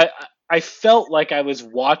I felt like I was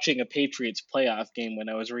watching a Patriots playoff game when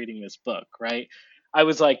I was reading this book. Right, I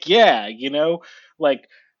was like, yeah, like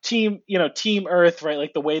Team Earth, right?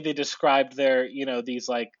 Like the way they described their, these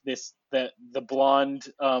like this the blonde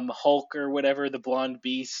Hulk or whatever, the blonde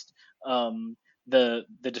beast. The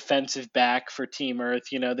defensive back for Team Earth,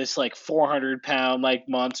 this like 400-pound like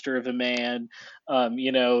monster of a man,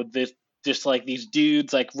 this just like these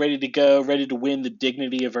dudes like ready to go, ready to win the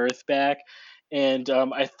dignity of Earth back. And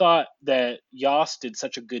I thought that Yost did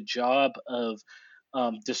such a good job of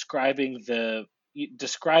describing the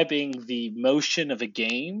motion of a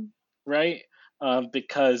game, right?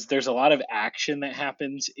 Because there's a lot of action that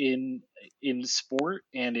happens in sport,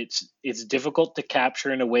 and it's difficult to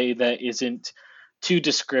capture in a way that isn't too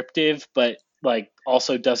descriptive, but like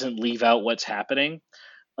also doesn't leave out what's happening.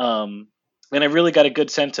 Um, and I really got a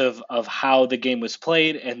good sense of how the game was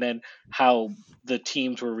played, and then how the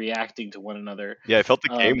teams were reacting to one another. Yeah, I felt the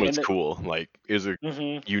game was And cool. Like, it was a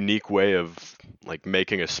mhm. unique way of like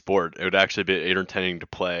making a sport. It would actually be entertaining to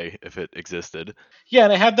play if it existed. Yeah,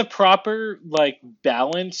 and it had the proper like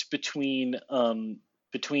balance between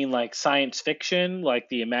like science fiction, like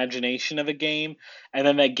the imagination of a game, and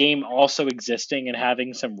then that game also existing and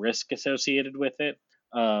having some risk associated with it.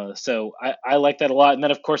 So I like that a lot. And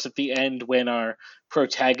then of course at the end when our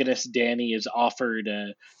protagonist Danny is offered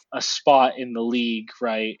a spot in the league,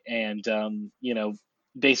 right, and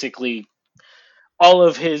basically all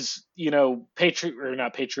of his or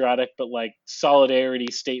not patriotic but like solidarity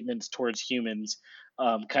statements towards humans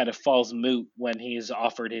kind of falls moot when he's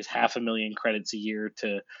offered his 500,000 credits a year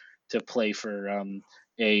to play for a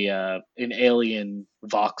an alien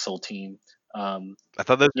voxel team. I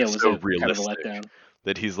thought that It was was so a kind of a realistic letdown.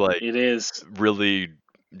 that he's like It is. really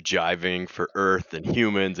jiving for Earth and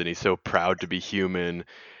humans, and he's so proud to be human.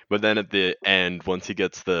 But then at the end, once he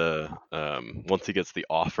gets the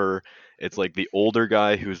offer, it's like the older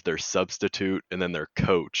guy who's their substitute, and then their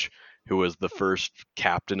coach, who was the first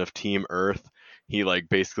captain of Team Earth. He like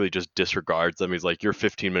basically just disregards them. He's like, "Your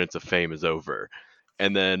 15 minutes of fame is over."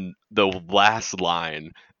 And then the last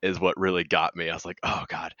line is what really got me. I was like, "Oh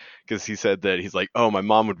God," because he said that he's like, "Oh, my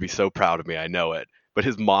mom would be so proud of me. I know it." But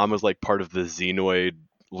his mom was like part of the Xenoid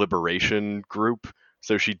liberation group,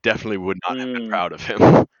 so she definitely would not have been Mm, proud of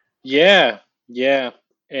him. yeah, yeah,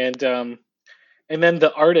 and then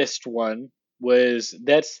the artist one was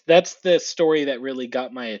that's the story that really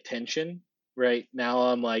got my attention. Right now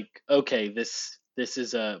I'm like, okay, this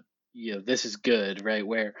is this is good, right?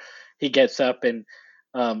 Where he gets up and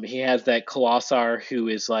he has that Colossar who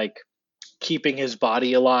is like keeping his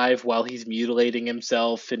body alive while he's mutilating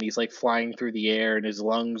himself, and he's like flying through the air and his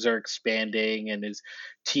lungs are expanding and his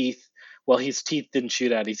teeth, well, his teeth didn't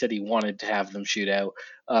shoot out. He said he wanted to have them shoot out.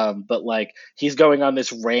 But like he's going on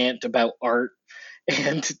this rant about art,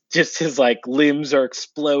 and just his like limbs are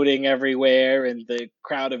exploding everywhere, and the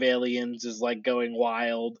crowd of aliens is like going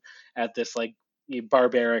wild at this like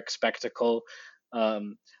barbaric spectacle.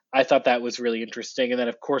 um, I thought that was really interesting. And then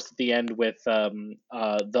of course at the end with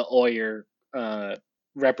the Oyer uh,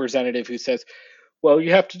 representative who says, well,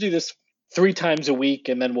 you have to do this 3 times a week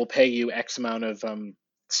and then we'll pay you X amount of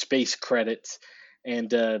space credits. And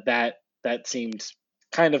that seemed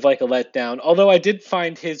kind of like a letdown. Although I did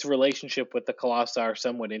find his relationship with the Colossar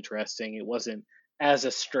somewhat interesting. It wasn't as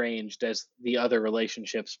estranged as the other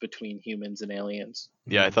relationships between humans and aliens.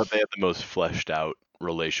 Yeah, I thought they had the most fleshed out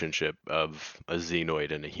relationship of a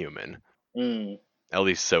Xenoid and a human, Mm, at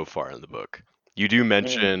least so far in the book. You do mm,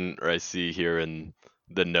 mention, or I see here in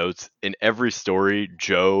the notes, in every story,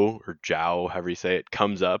 Joe or Zhao, however you say it,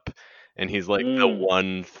 comes up, and he's like the mm.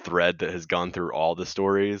 one thread that has gone through all the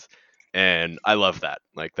stories, and I love that.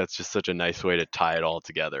 Like, that's just such a nice way to tie it all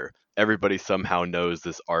together. Everybody somehow knows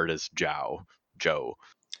this artist Joe,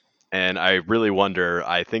 and I really wonder.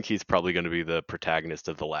 I think he's probably going to be the protagonist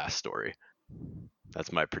of the last story.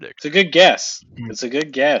 That's my It's a prediction. good guess. It's a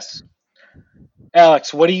good guess.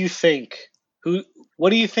 Alex, what do you think? Who? What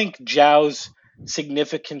do you think Zhao's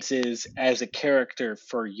significance is as a character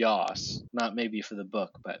for Yas, not maybe for the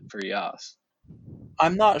book, but for Yas.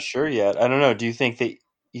 I'm not sure yet. I don't know. Do you think that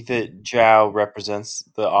Zhao represents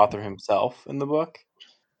the author himself in the book?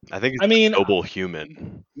 I think I he's mean, a noble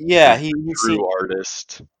human. Yeah, He's a he true seems.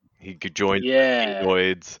 artist. He could join the yeah.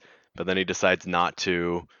 Xenoids, but then he decides not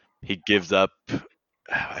to. He gives up.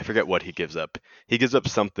 I forget what he gives up. He gives up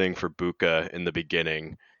something for Buka in the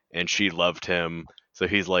beginning, and she loved him, so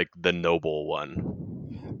he's like the noble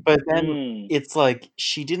one. But then Mm, it's like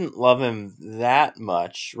she didn't love him that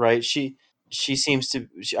much, right? She seems to.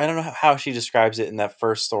 I don't know how she describes it in that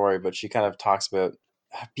first story, but she kind of talks about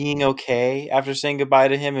being okay after saying goodbye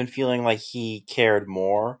to him and feeling like he cared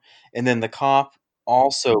more. And then the cop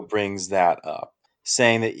also brings that up,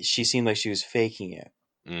 saying that she seemed like she was faking it,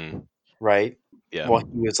 Mm, right? yeah. While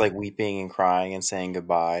he was like weeping and crying and saying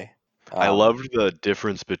goodbye. I Um, loved the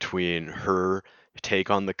difference between her take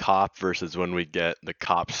on the cop versus when we get the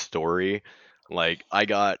cop's story. Like, I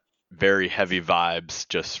got very heavy vibes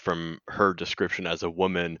just from her description as a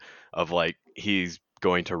woman of like, he's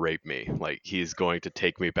going to rape me. Like, he's going to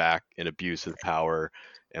take me back and abuse his power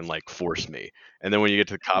and like force me. And then when you get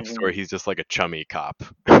to the cop's hmm story, he's just like a chummy cop.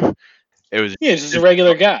 It was Yeah, just a it,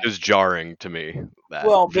 regular guy. it was jarring to me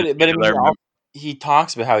that well, just but I because I mean, remember. he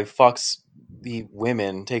talks about how he fucks the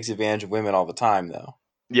women, takes advantage of women all the time, though.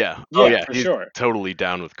 Yeah. Oh Yeah, yeah, for he's sure. totally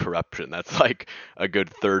down with corruption. That's like a good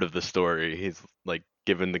third of the story. He's like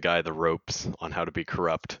giving the guy the ropes on how to be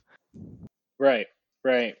corrupt. Right,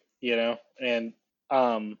 right. And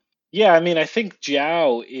um, yeah, I mean, I think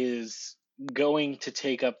Zhao is going to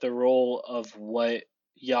take up the role of what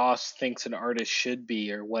Yas thinks an artist should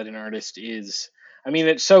be or what an artist is. I mean,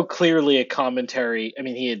 it's so clearly a commentary. I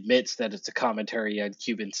mean, he admits that it's a commentary on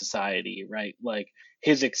Cuban society, right? Like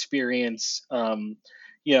his experience.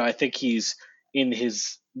 I think he's in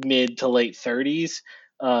his mid to late 30s,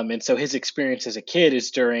 and so his experience as a kid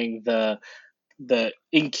is during the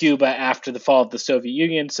in Cuba after the fall of the Soviet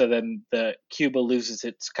Union. So then Cuba loses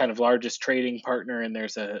its kind of largest trading partner, and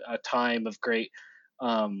there's a time of great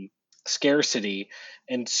um, scarcity.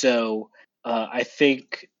 And so I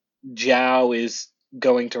think Zhao is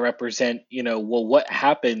going to represent, well, what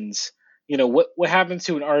happens, what happens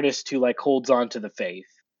to an artist who like holds on to the faith,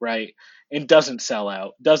 right, and doesn't sell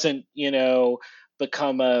out, doesn't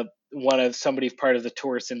become a one of somebody part of the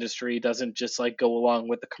tourist industry, doesn't just like go along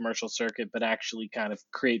with the commercial circuit, but actually kind of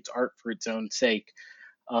creates art for its own sake.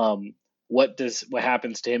 um, what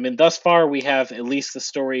happens to him? And thus far we have at least the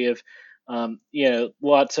story of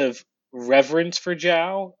lots of reverence for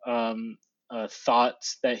Zhao,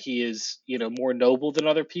 thoughts that he is more noble than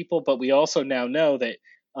other people, but we also now know that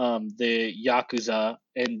the Yakuza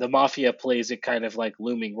and the mafia plays a kind of like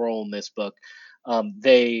looming role in this book.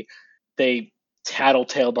 They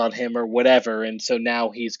tattletaled on him or whatever, and so now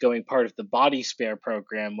he's going part of the body spare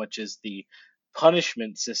program, which is the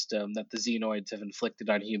punishment system that the xenoids have inflicted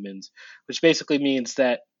on humans, which basically means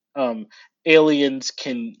that aliens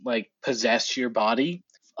can like possess your body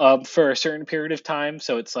for a certain period of time.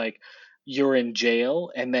 So it's like you're in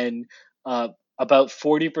jail, and then uh, about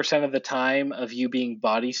 40% of the time of you being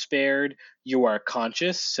body spared, you are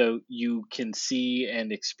conscious, so you can see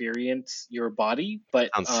and experience your body,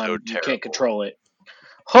 but Sounds so you can't terrible. control it.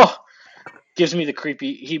 Huh! Gives me the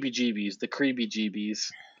creepy heebie-jeebies, the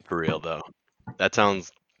creepy-jeebies. For real though. That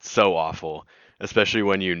sounds so awful, especially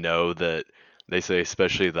when you know that they say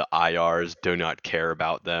especially the IRs do not care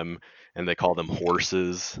about them and they call them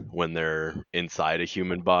horses when they're inside a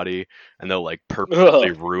human body and they'll like purposely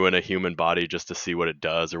Ugh. ruin a human body just to see what it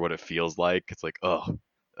does or what it feels like. It's like, oh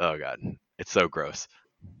god. It's so gross.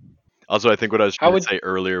 Also, I think what I was How trying to would say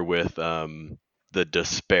earlier with the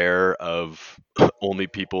despair of only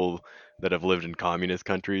people that have lived in communist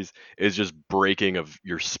countries is just breaking of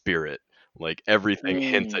your spirit. Like everything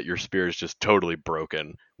hints mm, at your spirit is just totally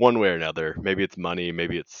broken, one way or another. Maybe it's money,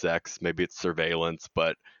 maybe it's sex, maybe it's surveillance,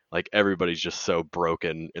 but like everybody's just so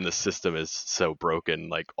broken, and the system is so broken,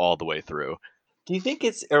 like all the way through. Do you think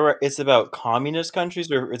it's about communist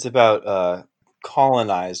countries or it's about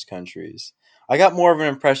colonized countries? I got more of an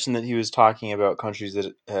impression that he was talking about countries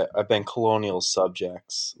that have been colonial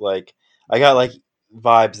subjects. Like I got like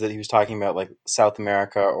vibes that he was talking about like South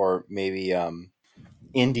America or maybe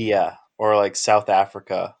India or like South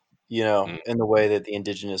Africa. Mm. In the way that the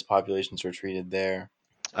indigenous populations were treated there.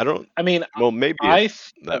 I don't. I mean, Well, maybe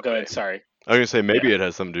it's oh, that go way. ahead. Sorry. I was gonna say Yeah. maybe it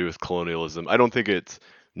has something to do with colonialism. I don't think it's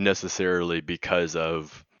necessarily because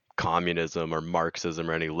of communism or Marxism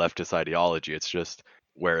or any leftist ideology. It's just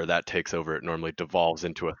where that takes over, it normally devolves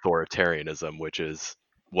into authoritarianism, which is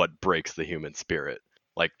what breaks the human spirit.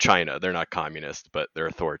 Like China, they're not communist, but they're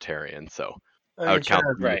authoritarian. So I would count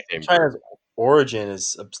them in the Right. same group. China's origin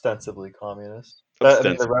is ostensibly communist.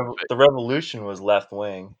 The revolution was left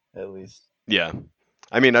wing, at least. Yeah.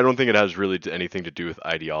 I mean, I don't think it has really anything to do with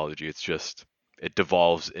ideology. It's just it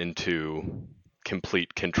devolves into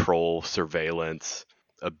complete control, surveillance,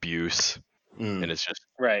 abuse, and it's just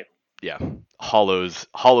Right. hollows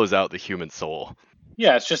out the human soul,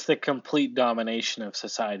 Yeah, it's just the complete domination of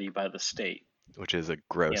society by the state. which is a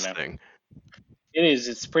gross You know. thing. It is.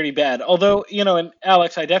 It's pretty bad. Although, and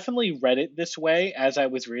Alex, I definitely read it this way as I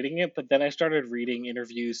was reading it, but then I started reading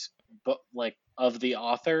interviews, of the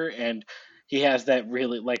author, and he has that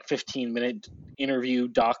really 15-minute interview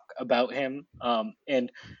doc about him,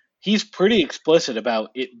 and he's pretty explicit about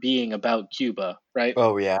it being about Cuba, right?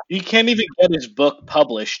 Oh yeah. He can't even get his book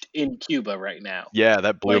published in Cuba right now. Yeah,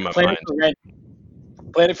 that blew my mind.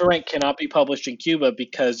 Planet for Rent cannot be published in Cuba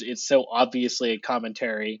because it's so obviously a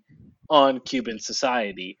commentary on Cuban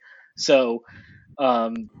society. So,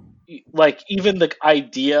 even the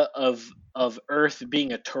idea of Earth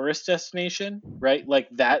being a tourist destination, right? Like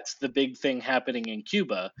that's the big thing happening in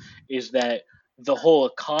Cuba, is that the whole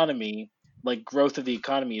economy, growth of the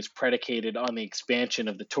economy, is predicated on the expansion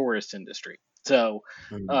of the tourist industry. So,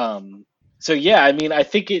 yeah, I mean, I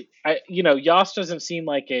think Yost doesn't seem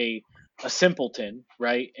like a simpleton,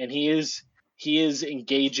 right? And he is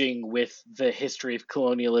engaging with the history of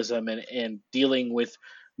colonialism and dealing with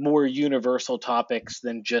more universal topics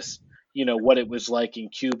than just what it was like in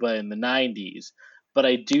Cuba in the 90s. But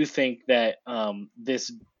I do think that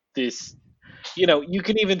this you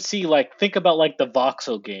can even see, think about the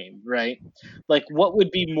voxel game, right? Like what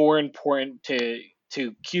would be more important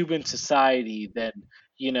to Cuban society than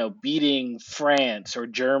beating France or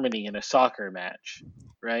Germany in a soccer match,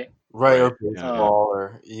 right? Right, or Right, yeah. baseball,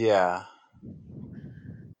 or yeah.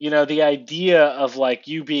 The idea of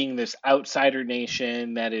you being this outsider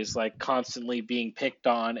nation that is constantly being picked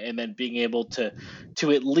on, and then being able to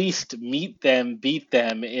at least beat them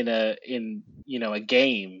in a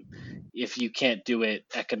game, if you can't do it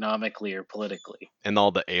economically or politically. And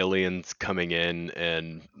all the aliens coming in,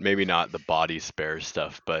 and maybe not the body spare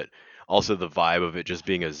stuff, but also the vibe of it just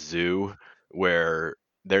being a zoo where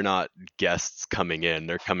they're not guests coming in,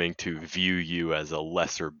 they're coming to view you as a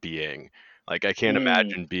lesser being. Like I can't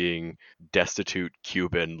imagine being destitute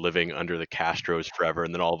Cuban living under the Castros forever,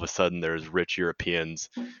 and then all of a sudden there's rich Europeans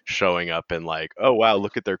showing up and oh wow,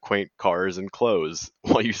 look at their quaint cars and clothes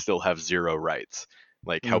while you still have zero rights.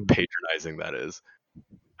 Like how patronizing that is.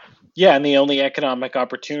 Yeah, and the only economic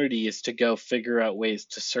opportunity is to go figure out ways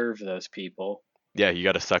to serve those people. Yeah, you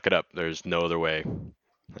got to suck it up. There's no other way.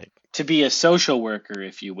 To be a social worker,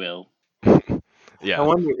 if you will. Yeah. I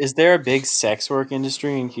wonder, is there a big sex work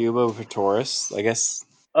industry in Cuba for tourists? I guess.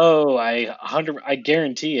 Oh, I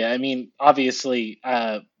guarantee you. I mean, obviously,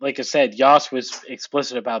 like I said, Yost was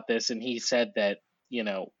explicit about this, and he said that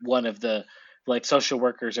one of the social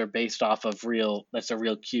workers are based off of that's a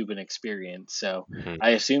real Cuban experience. So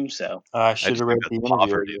I assume so. I should have read the interview.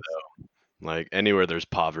 Poverty, though. Anywhere there's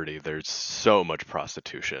poverty, there's so much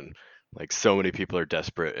prostitution. So many people are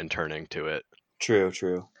desperate and turning to it.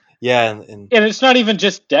 True. Yeah, and it's not even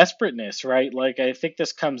just desperateness, right? I think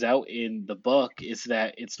this comes out in the book, is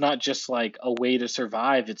that it's not just a way to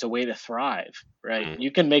survive, it's a way to thrive, right?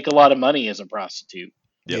 You can make a lot of money as a prostitute.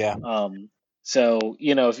 Yep. Yeah. So,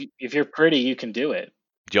 if you're pretty, you can do it.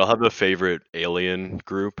 Do y'all have a favorite alien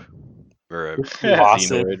group? Or a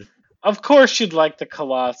Colossus. xenoid? Of course you'd like the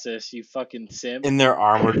Colossus, you fucking simp. In their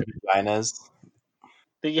armored vaginas.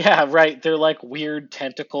 Yeah, right. They're weird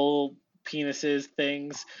tentacle penises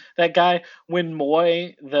things. That guy, when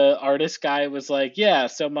Moy, the artist guy, was yeah,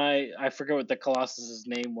 so I forget what the Colossus's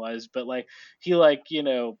name was, but he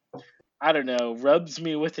I don't know, rubs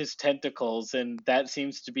me with his tentacles, and that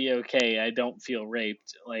seems to be okay. I don't feel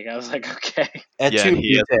raped. I was okay. Yeah, and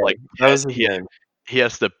he has, he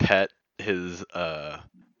has to pet his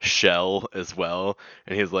shell as well,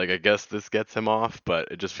 and he's I guess this gets him off,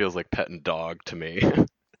 but it just feels like petting dog to me.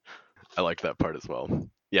 I like that part as well.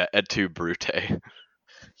 Yeah, Et tu Brute.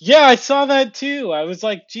 Yeah, I saw that too. I was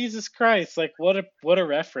Jesus Christ, what a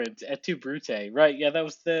reference. Et tu Brute. Right, yeah, that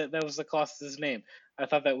was the Colossus' name. I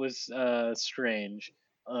thought that was strange.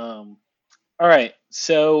 All right,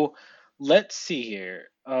 so let's see here.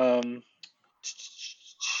 All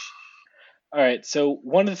right, so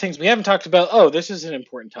one of the things we haven't talked about, this is an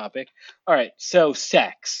important topic. All right, so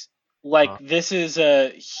sex. This is a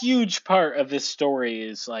huge part of this story,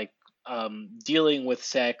 is dealing with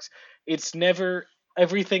sex. It's never,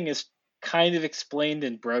 everything is kind of explained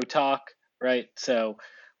in bro talk, right? So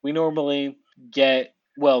we normally get,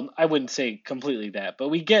 well, I wouldn't say completely that, but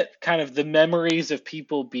we get kind of the memories of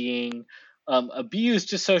people being abused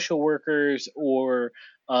to social workers, or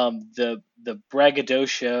the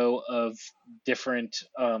braggadocio of different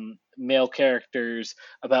male characters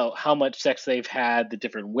about how much sex they've had, the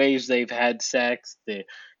different ways they've had sex, the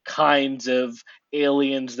kinds of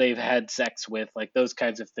aliens they've had sex with, like those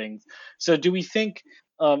kinds of things. So, do we think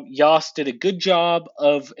Yoss did a good job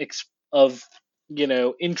of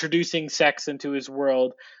introducing sex into his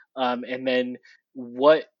world, and then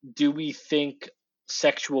what do we think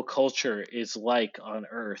sexual culture is like on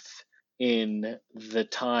Earth in the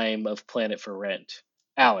time of Planet for Rent?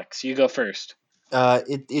 Alex, you go first.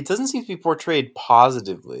 It doesn't seem to be portrayed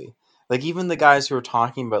positively. Like even the guys who are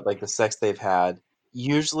talking about like the sex they've had,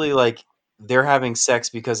 usually like they're having sex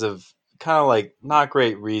because of kind of like not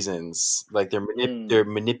great reasons. Like they're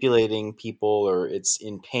manipulating people, or it's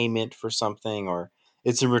in payment for something, or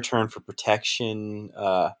it's in return for protection,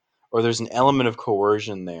 or there's an element of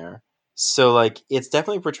coercion there. So like it's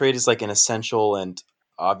definitely portrayed as like an essential and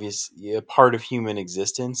obvious part of human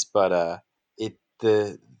existence, but it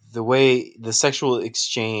the way the sexual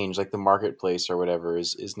exchange, like the marketplace or whatever,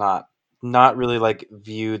 is not really like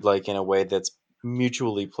viewed like in a way that's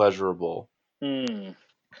mutually pleasurable.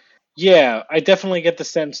 Yeah, I definitely get the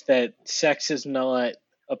sense that sex is not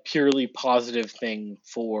a purely positive thing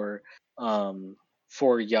for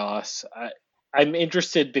Yas. I'm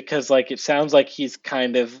interested because like it sounds like he's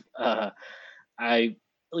kind of I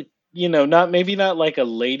like not maybe not like a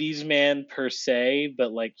ladies man per se,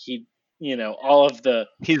 but like he all of the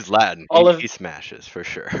He's Latin. all of He smashes for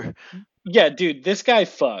sure. yeah, dude, this guy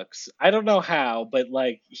fucks. I don't know how, but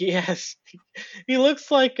like he looks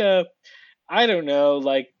like a I don't know,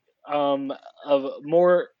 like a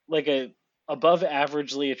more like a above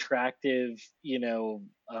averagely attractive,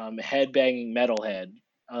 head banging metalhead.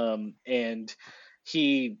 And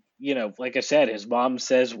he, like I said, his mom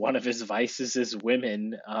says one of his vices is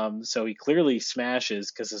women. So he clearly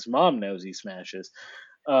smashes because his mom knows he smashes.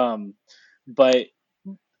 But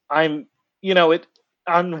I'm, it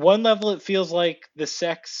on one level it feels like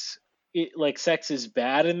sex is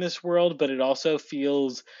bad in this world, but it also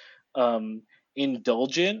feels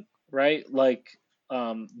indulgent, right? Like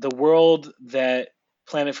the world that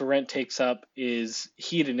Planet for Rent takes up is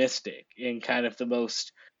hedonistic in kind of the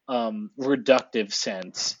most reductive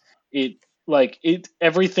sense. It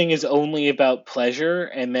everything is only about pleasure,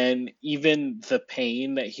 and then even the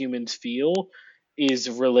pain that humans feel is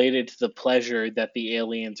related to the pleasure that the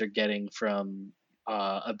aliens are getting from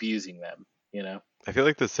abusing them. I feel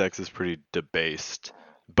like the sex is pretty debased,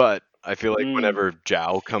 but I feel like whenever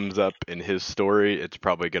Zhao comes up in his story, it's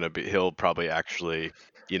probably gonna be he'll probably actually,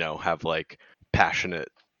 have like passionate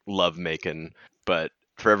love making. But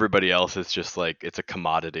for everybody else, it's just like it's a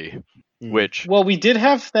commodity. Which Well, we did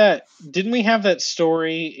have that. Didn't we have that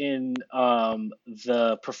story in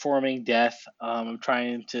the Performing Death? I'm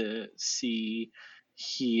trying to see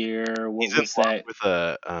here. What he's was in love that? with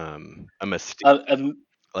a mystique,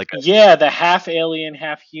 like yeah, the half alien,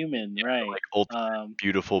 half human, right? like ultimate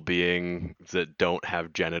beautiful beings that don't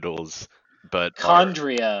have genitals, but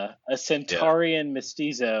Chondria, a Centaurian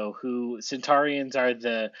mestizo. Who Centaurians are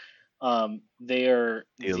they are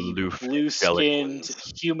the the aloof, angelic blue-skinned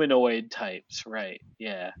ones. humanoid types, right?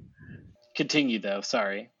 Yeah. Continue though.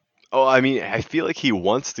 Sorry. Oh, I mean, I feel like he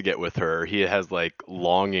wants to get with her. He has like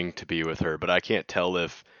longing to be with her, but I can't tell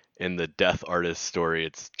if in the Death Artist story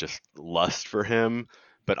it's just lust for him.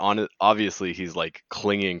 But on it, obviously he's like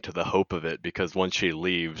clinging to the hope of it because once she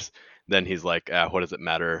leaves, then he's like, what does it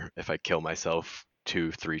matter if I kill myself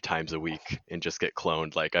 2, 3 times a week and just get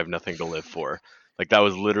cloned? Like I have nothing to live for. Like that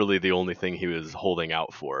was literally the only thing he was holding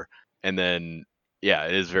out for. And then, yeah,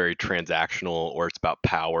 it is very transactional, or it's about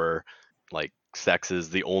power. Like sex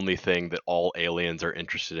is the only thing that all aliens are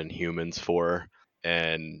interested in humans for.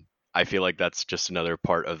 And I feel like that's just another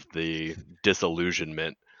part of the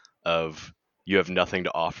disillusionment of you have nothing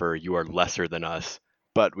to offer, you are lesser than us,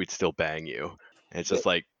 but we'd still bang you. And it's just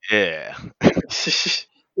like, yeah.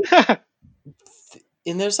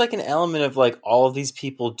 And there's like an element of like all of these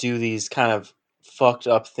people do these kind of fucked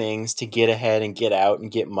up things to get ahead and get out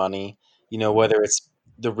and get money. Whether it's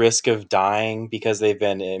the risk of dying because they've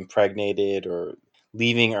been impregnated, or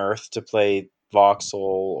leaving Earth to play Voxel,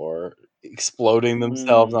 or exploding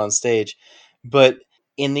themselves on stage. But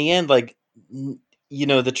in the end, like,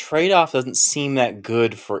 the trade-off doesn't seem that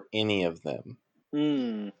good for any of them.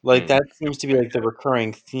 Like that seems to be like the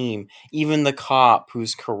recurring theme. Even the cop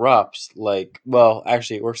who's corrupt, like, well,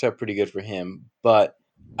 actually it works out pretty good for him, but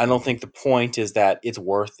I don't think the point is that it's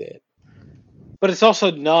worth it. But it's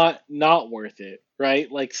also not worth it,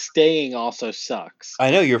 right? Like staying also sucks.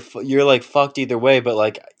 I know you're like fucked either way, but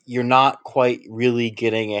like you're not quite really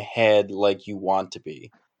getting ahead like you want to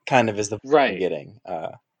be. Kind of is the point I'm Right. getting.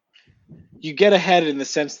 You get ahead in the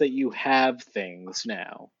sense that you have things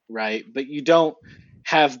now, right? But you don't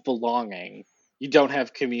have belonging. You don't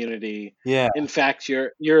have community. Yeah, In fact,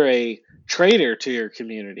 you're a traitor to your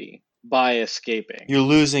community by escaping. you're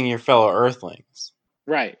losing your fellow Earthlings.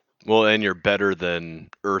 Right. Well, and you're better than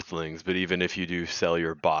Earthlings, but even if you do sell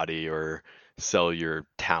your body or sell your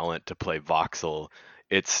talent to play Voxel,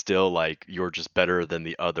 it's still like you're just better than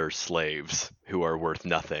the other slaves who are worth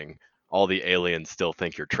nothing. All the aliens still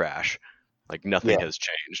think you're trash. Like nothing Yeah. has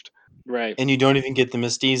changed, Right. And you don't even get the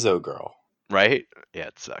mestizo girl. right? Yeah,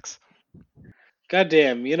 it sucks.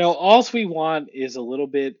 Goddamn. All we want is a little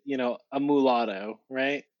bit, a mulatto,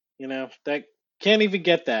 right? That can't even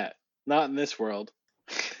get that. Not in this world.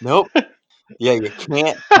 Nope. Yeah, you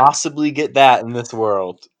can't possibly get that in this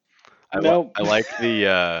world. Nope. I like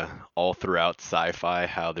the all throughout sci-fi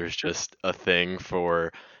how there's just a thing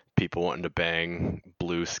for people wanting to bang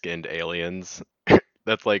blue-skinned aliens.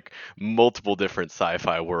 That's like multiple different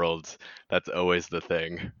sci-fi worlds. That's always the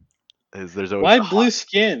thing. There's always Why the blue hot,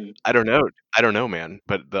 skin? I don't know, man.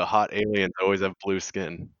 But the hot aliens always have blue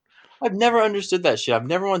skin. I've never understood that shit. I've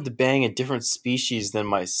never wanted to bang a different species than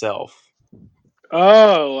myself.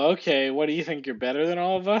 Oh, okay. What do you think? You're better than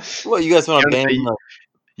all of us? Well, you guys want to bang?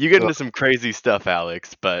 You get into some crazy stuff,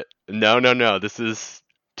 Alex. But no. This is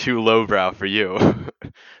too lowbrow for you.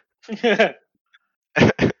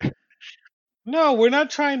 No, we're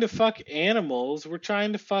not trying to fuck animals. We're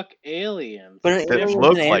trying to fuck aliens. But It's an That alien's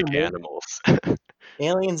different. look an like animal. animals.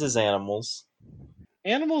 Aliens is animals.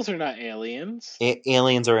 Animals are not aliens.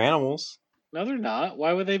 Aliens are animals. No, they're not.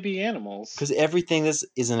 Why would they be animals? Because everything is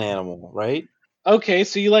an animal, right? Okay,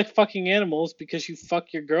 so you like fucking animals because you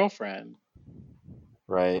fuck your girlfriend.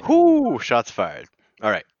 Right. Whoo! Shots fired.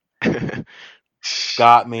 All right.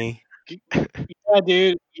 Got me. Yeah,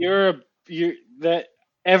 dude, you're that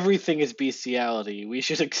everything is bestiality. We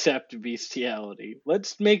should accept bestiality.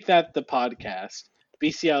 Let's make that the podcast.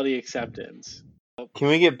 Bestiality acceptance. Can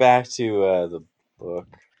we get back to the book?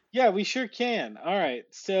 Yeah, we sure can. All right.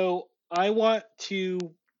 So I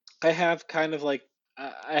have kind of like,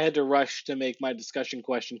 I had to rush to make my discussion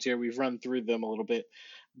questions here. We've run through them a little bit,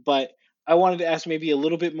 but I wanted to ask maybe a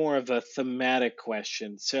little bit more of a thematic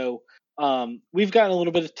question. So we've gotten a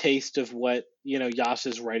little bit of taste of what,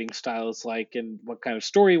 Yas's writing style is like and what kind of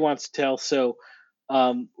story he wants to tell. So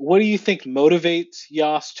what do you think motivates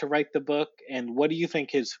Yas to write the book? And what do you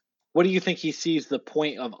think he sees the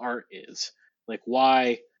point of art is? Like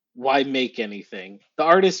why make anything? The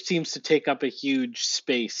artist seems to take up a huge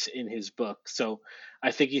space in his book, so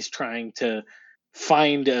I think he's trying to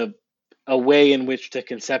find a way in which to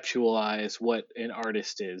conceptualize what an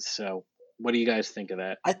artist is. So, what do you guys think of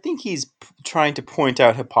that? I think he's trying to point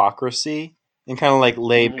out hypocrisy and kind of like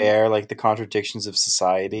lay Mhm. bare like the contradictions of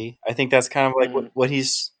society. I think that's kind of like what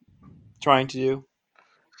he's trying to do.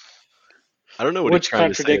 I don't know what Which he's trying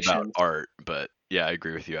to say about contradictions? art, but yeah, I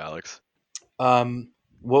agree with you, Alex.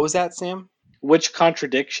 What was that, Sam? Which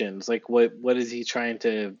contradictions? Like what is he trying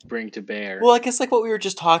to bring to bear? Well, I guess like what we were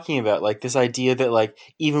just talking about, like this idea that like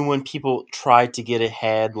even when people try to get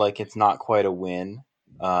ahead, like it's not quite a win.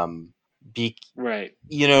 Right.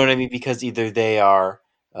 You know what I mean? Because either they are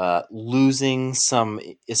losing some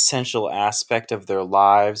essential aspect of their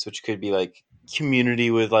lives, which could be like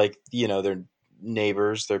community with like their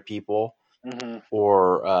neighbors, their people, hmm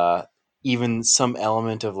or even some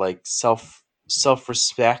element of like self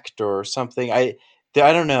respect or something. I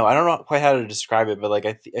don't know. I don't know quite how to describe it, but like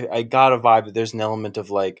I got a vibe that there's an element of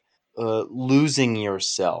like losing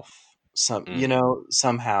yourself,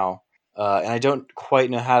 somehow, and I don't quite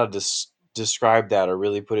know how to describe that or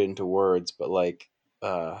really put it into words, but like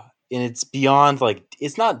and it's beyond like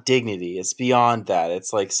it's not dignity, it's beyond that.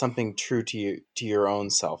 It's like something true to your own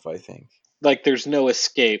self, I think. Like there's no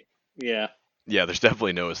escape. Yeah. Yeah, there's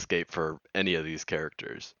definitely no escape for any of these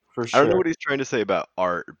characters. For I don't know sure. what he's trying to say about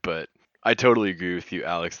art, but I totally agree with you,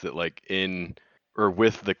 Alex, that like in or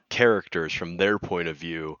with the characters from their point of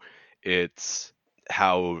view, it's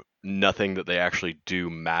how nothing that they actually do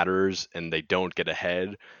matters and they don't get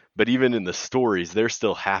ahead. But even in the stories, they're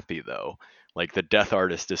still happy though. Like the death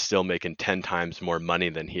artist is still making 10 times more money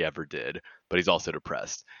than he ever did, but he's also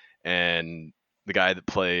depressed. And the guy that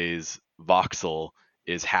plays Voxel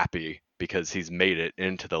is happy because he's made it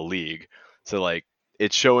into the league. So like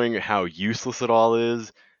it's showing how useless it all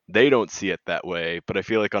is. They don't see it that way, but I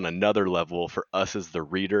feel like on another level for us as the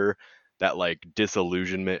reader, that like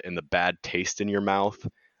disillusionment and the bad taste in your mouth,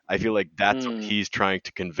 I feel like that's what Mm. he's trying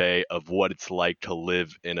to convey of what it's like to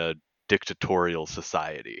live in a dictatorial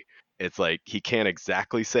society. it's like he can't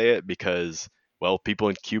exactly say it because, well, people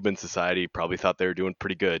in Cuban society probably thought they were doing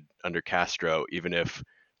pretty good under Castro, even if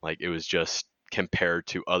like it was just compared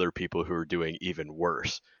to other people who were doing even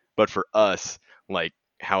worse. But for us, like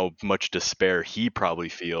how much despair he probably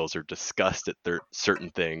feels or disgust at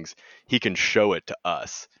certain things, he can show it to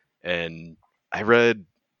us. And I read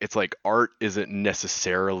it's like art isn't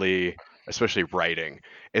necessarily, especially writing,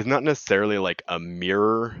 it's not necessarily like a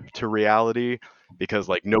mirror to reality because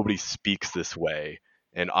like nobody speaks this way.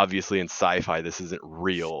 And obviously in sci-fi this isn't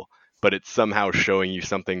real, but it's somehow showing you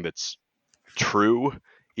something that's true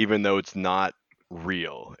even though it's not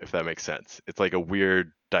real, if that makes sense. It's like a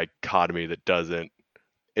weird dichotomy that doesn't,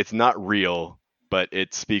 it's not real, but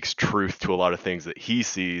it speaks truth to a lot of things that he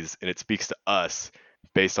sees, and it speaks to us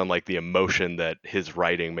based on like the emotion that his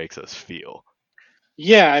writing makes us feel.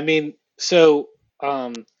 Yeah, I mean, so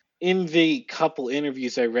um, in the couple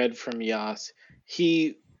interviews I read from Yas,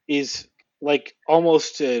 he is like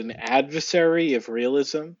almost an adversary of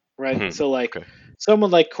realism, right? So like Okay.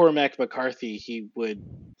 someone like Cormac McCarthy, he would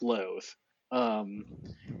loathe. Um,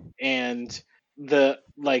 and the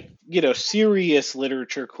like serious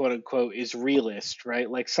literature, quote unquote, is realist, right?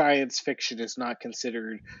 Like science fiction is not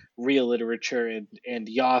considered real literature, and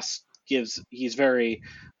Yas he's very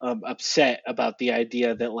upset about the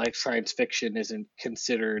idea that like science fiction isn't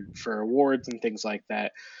considered for awards and things like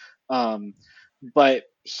that. um, but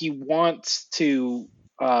he wants to,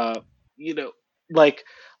 uh, you know, like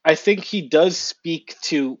I think he does speak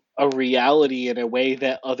to a reality in a way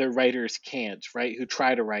that other writers can't, right? Who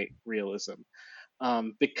try to write realism,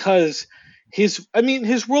 because his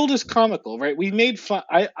world is comical, right? We made fun.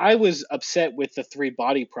 I was upset with the three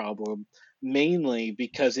body problem mainly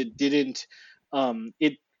because it didn't,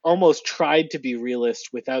 it almost tried to be realist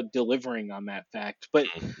without delivering on that fact. But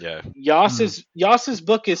Yeah. Yas's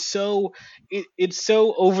book is it's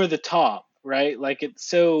so over the top, right? Like it's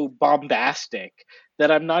so bombastic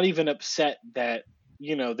that I'm not even upset that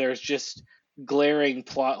there's just glaring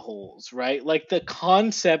plot holes, right? Like the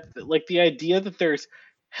concept, like the idea that there's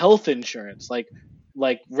health insurance, like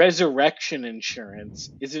resurrection insurance,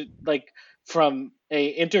 is it like from a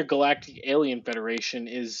intergalactic alien federation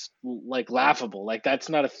is like laughable. Like that's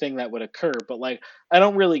not a thing that would occur, but like I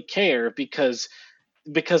don't really care because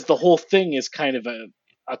the whole thing is kind of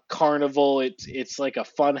a carnival. It's like a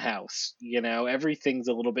fun house, everything's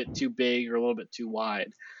a little bit too big or a little bit too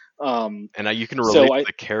wide. And you can relate So to I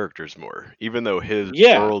the characters more. Even though his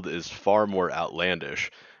Yeah. world is far more outlandish,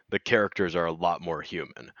 the characters are a lot more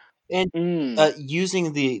human. And Mm.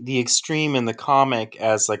 using the extreme in the comic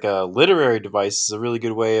as like a literary device is a really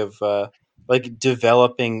good way of like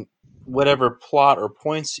developing whatever plot or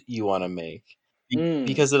points you want to make, Mm.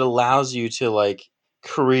 because it allows you to like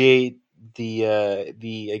create the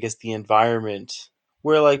I guess the environment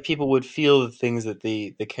where like people would feel the things that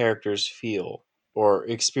the characters feel, or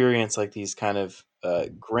experience like these kind of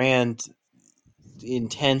grand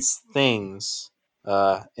intense things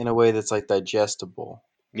in a way that's like digestible.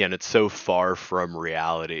 Yeah, and it's so far from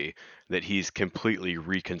reality that he's completely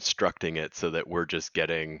reconstructing it so that we're just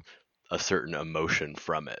getting a certain emotion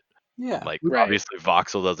from it. Yeah. Like Right. obviously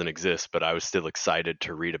Voxel doesn't exist, but I was still excited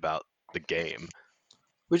to read about the game.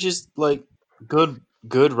 Which is like good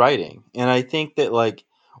writing. And I think that like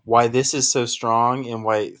why this is so strong and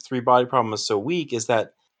why Three Body Problem is so weak is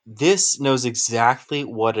that this knows exactly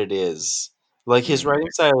what it is. Like his writing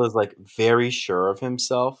style is like very sure of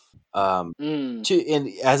himself. Mm. And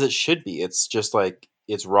as it should be. It's just like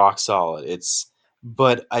it's rock solid.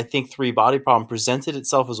 But I think Three Body Problem presented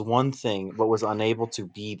itself as one thing but was unable to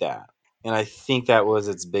be that. And I think that was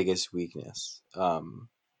its biggest weakness.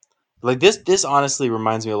 Like this honestly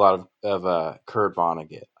reminds me a lot of Kurt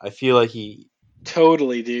Vonnegut. I feel like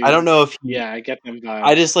Totally, I don't dude. know if Yeah, I get them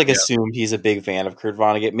I vibes. just like Yeah. assume he's a big fan of Kurt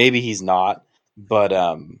Vonnegut. Maybe he's not, but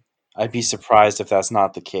I'd be surprised if that's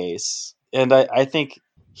not the case. And I think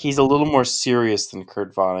he's a little more serious than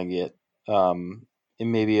Kurt Vonnegut.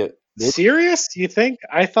 And maybe Serious? You think?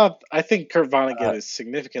 I think Kurt Vonnegut is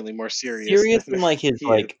significantly more serious serious than in like his he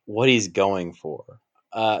is. like what he's going for.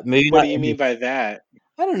 Maybe What not do you in mean his, by that?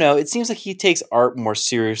 I don't know. It seems like he takes art more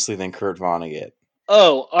seriously than Kurt Vonnegut.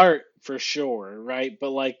 Oh, art for sure, right?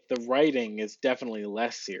 But like the writing is definitely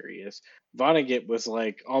less serious. Vonnegut was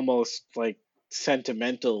like almost like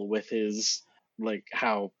sentimental with his like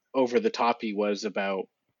how over the top he was about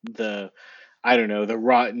the I don't know, the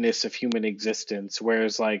rottenness of human existence,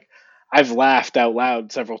 whereas like I've laughed out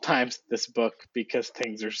loud several times at this book because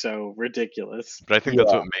things are so ridiculous. But I think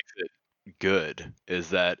that's Yeah. what makes it good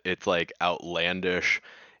is that it's like outlandish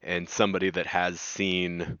and somebody that has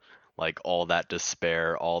seen like all that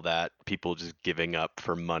despair, all that people just giving up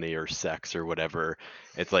for money or sex or whatever.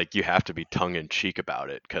 It's like you have to be tongue in cheek about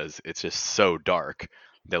it because it's just so dark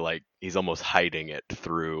that like he's almost hiding it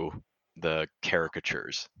through the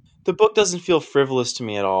caricatures. The book doesn't feel frivolous to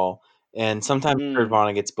me at all, and sometimes Kurt Mm.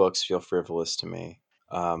 Vonnegut's books feel frivolous to me.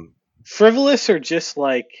 Frivolous or just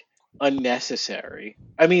like unnecessary.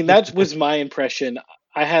 I mean, that was my impression.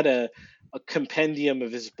 I had a compendium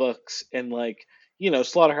of his books, and like,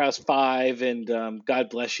 Slaughterhouse Five and God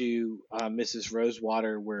Bless You, Mrs.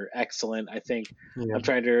 Rosewater were excellent. I think Yeah.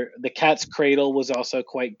 The Cat's Cradle was also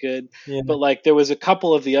quite good, Yeah. but like there was a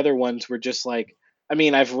couple of the other ones were just like, I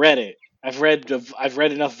mean, I've read it. I've read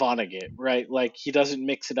enough Vonnegut, right? Like he doesn't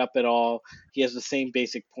mix it up at all. He has the same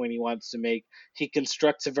basic point he wants to make. He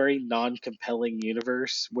constructs a very non-compelling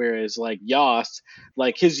universe, whereas like Yost,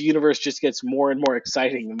 like his universe just gets more and more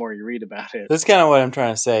exciting the more you read about it. That's kind of what I'm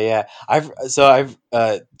trying to say. Yeah, I've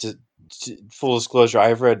full disclosure,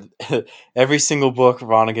 I've read every single book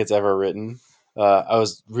Vonnegut's ever written. I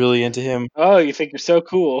was really into him. Oh, you think you're so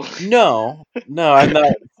cool? No, I'm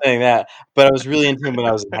not saying that. But I was really into him when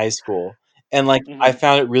I was in high school, and like I Mhm.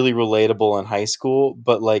 found it really relatable in high school.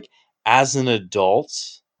 But like as an adult,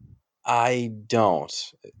 I don't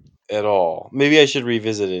at all. Maybe I should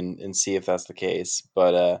revisit it and see if that's the case.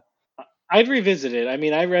 But I'd revisit it. I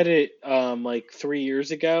mean, I read it like 3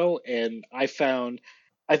 years ago, and I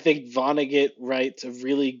think Vonnegut writes a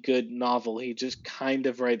really good novel. He just kind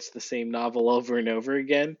of writes the same novel over and over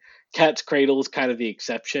again. Cat's Cradle is kind of the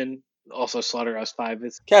exception. Also, Slaughterhouse Five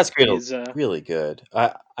Cat's Cradle is really good.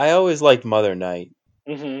 I always liked Mother Night.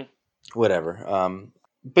 mhm. Whatever.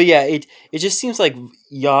 But yeah, it just seems like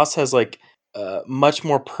Yost has like much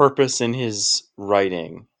more purpose in his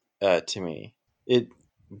writing to me.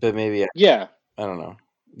 But maybe Yeah, I don't know.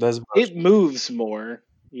 That's it moves more.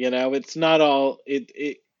 It's not all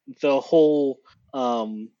it the whole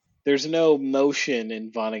there's no motion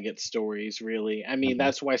in Vonnegut's stories really. I mean,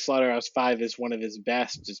 that's why Slaughterhouse Five is one of his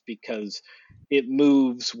best, just because it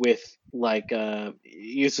moves with like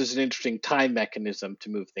uses an interesting time mechanism to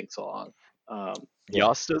move things along. Yeah.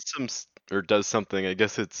 Yost does something. I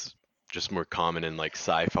guess it's just more common in like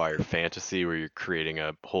sci-fi or fantasy, where you're creating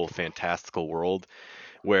a whole fantastical world.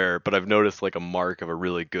 But I've noticed like a mark of a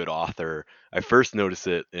really good author. I first noticed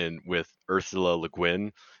it with Ursula Le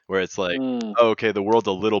Guin, where it's like, mm, oh, okay, the world's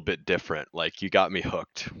a little bit different. Like you got me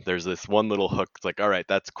hooked. There's this one little hook. It's like, all right,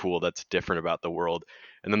 that's cool. That's different about the world.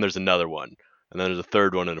 And then there's another one. And then there's a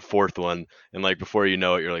third one and a fourth one. And like before you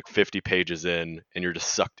know it, you're like 50 pages in and you're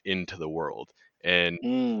just sucked into the world. And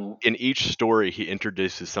mm. in each story, he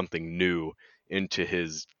introduces something new into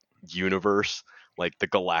his universe, like the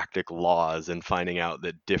galactic laws, and finding out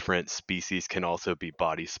that different species can also be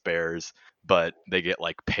body spares, but they get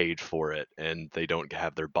like paid for it and they don't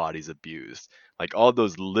have their bodies abused. Like all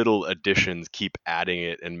those little additions keep adding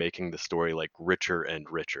it and making the story like richer and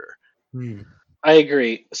richer. Hmm. I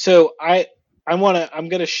agree. So I'm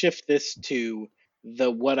gonna shift this to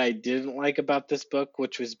the what I didn't like about this book,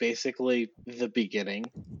 which was basically the beginning,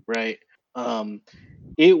 right? Um,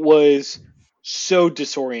 it was so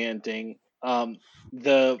disorienting.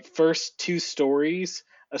 The first two stories,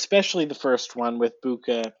 especially the first one with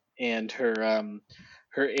Buka and her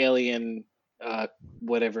alien uh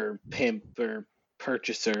whatever pimp or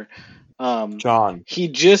purchaser, John. he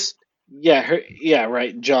just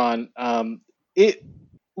right, John. It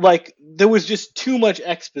like there was just too much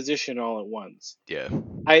exposition all at once. Yeah.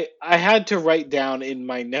 I had to write down in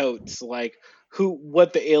my notes like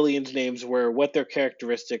what the aliens' names were, what their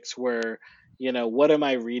characteristics were, what am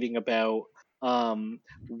I reading about,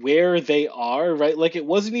 where they are, right? Like it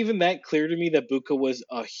wasn't even that clear to me that Buka was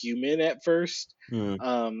a human at first. Hmm.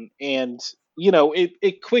 And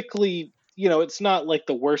it quickly, it's not like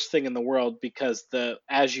the worst thing in the world, because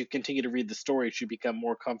as you continue to read the story, you become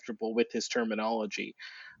more comfortable with his terminology.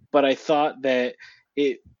 But I thought that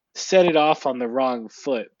it set it off on the wrong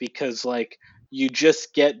foot, because like you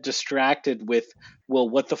just get distracted with, well,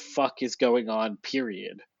 what the fuck is going on,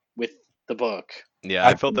 period, with the book. Yeah,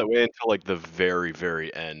 I felt that way until like the very,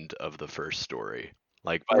 very end of the first story.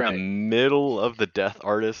 Like by the Right. middle of the Death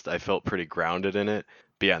Artist, I felt pretty grounded in it.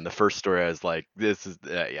 But yeah, in the first story, I was like, this is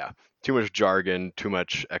too much jargon, too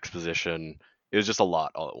much exposition. It was just a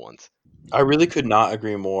lot all at once. I really could not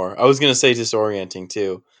agree more. I was going to say disorienting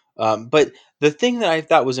too. But the thing that I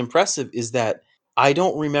thought was impressive is that I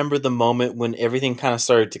don't remember the moment when everything kind of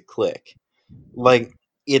started to click. Like,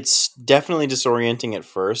 it's definitely disorienting at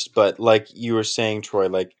first, but like you were saying, Troy,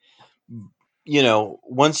 like,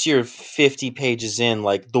 once you're 50 pages in,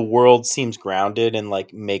 like the world seems grounded and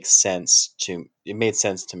like it made sense to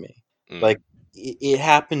me. Mm. Like it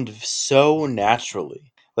happened so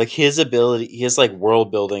naturally. Like his like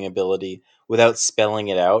world building ability without spelling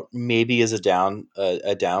it out, maybe is a downfall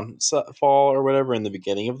or whatever in the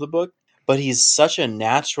beginning of the book. But he's such a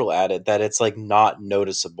natural at it that it's like not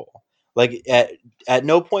noticeable. Like at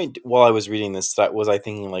no point while I was reading this was I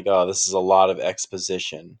thinking like, oh, this is a lot of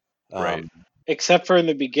exposition. Right. Except for in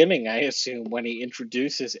the beginning, I assume, when he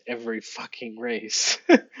introduces every fucking race.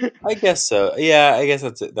 I guess so. Yeah, I guess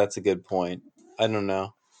that's a good point. I don't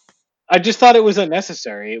know. I just thought it was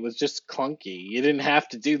unnecessary. It was just clunky. You didn't have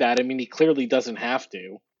to do that. I mean, he clearly doesn't have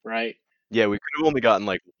to, right? Yeah, we could have only gotten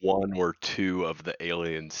like one or two of the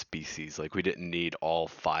alien species. Like we didn't need all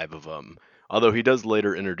five of them. Although he does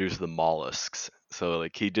later introduce the mollusks, so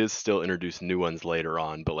like he does still introduce new ones later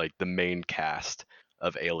on. But like the main cast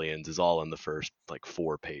of aliens is all in the first like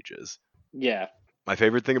 4 pages. Yeah. My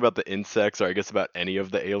favorite thing about the insects, or I guess about any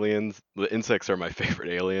of the aliens, the insects are my favorite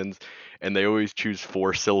aliens, and they always choose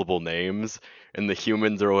 4-syllable names, and the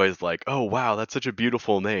humans are always like, "Oh wow, that's such a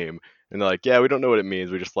beautiful name," and they're like, "Yeah, we don't know what it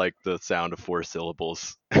means. We just like the sound of 4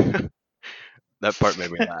 syllables." That part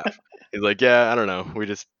made me laugh. He's like, "Yeah, I don't know. We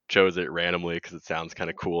just chose it randomly because it sounds kind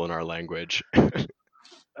of cool in our language."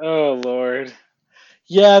 Oh Lord.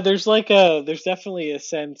 Yeah, there's definitely a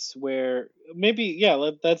sense where maybe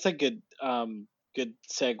that's a good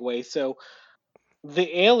segue. So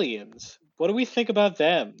the aliens, what do we think about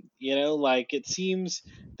them? You know, like it seems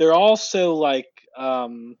they're also like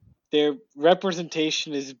their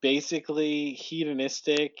representation is basically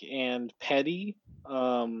hedonistic and petty.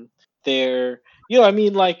 They're I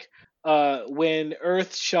mean like when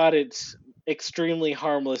Earth shot its extremely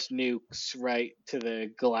harmless nukes right to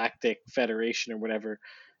the Galactic Federation or whatever,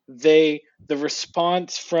 the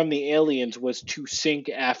response from the aliens was to sink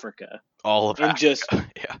Africa All of and Africa.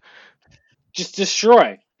 Yeah. just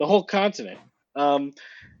destroy the whole continent. And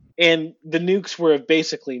the nukes were of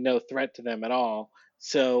basically no threat to them at all.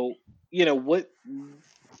 So,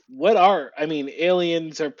 what are I mean,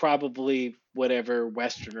 aliens are probably whatever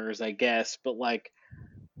Westerners, I guess, but like,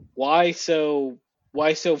 why so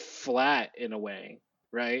flat in a way,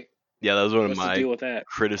 right? Yeah, that was one of What's the my deal with that?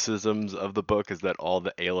 criticisms of the book is that all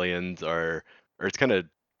the aliens are, or it's kind of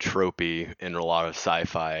tropey in a lot of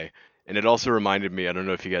sci-fi. And it also reminded me, I don't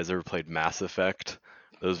know if you guys ever played Mass Effect,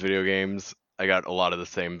 those video games. I got a lot of the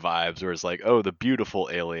same vibes where it's like, oh, the beautiful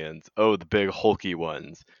aliens, oh, the big hulky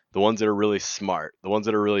ones, the ones that are really smart, the ones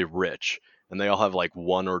that are really rich, and they all have like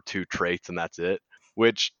 1 or 2 traits and that's it.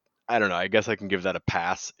 Which I don't know, I guess I can give that a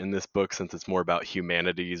pass in this book since it's more about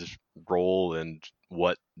humanity's role and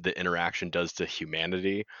what the interaction does to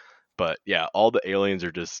humanity. But yeah, all the aliens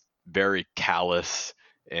are just very callous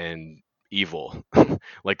and evil.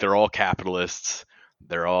 Like they're all capitalists.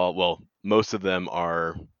 They're all, well, most of them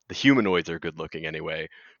are, the humanoids are good looking anyway,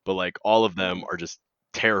 but like all of them are just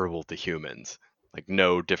terrible to humans. Like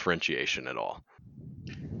no differentiation at all.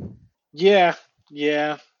 Yeah,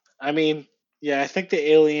 yeah. I mean, yeah, I think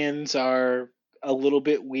the aliens are a little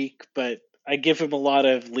bit weak, but I give him a lot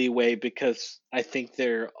of leeway because I think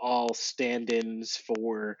they're all stand-ins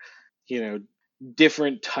for, you know,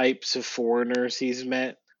 different types of foreigners he's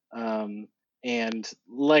met. Um, and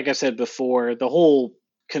like I said before, the whole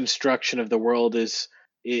construction of the world it's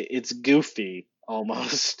goofy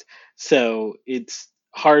almost. So it's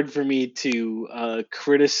hard for me to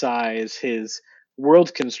criticize his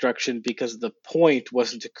world construction because the point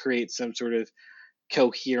wasn't to create some sort of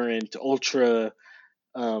coherent, ultra,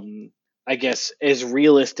 um, I guess, as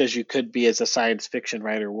realist as you could be as a science fiction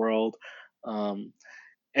writer world. Um,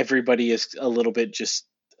 Everybody is a little bit just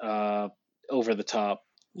over the top.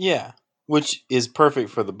 Yeah, which is perfect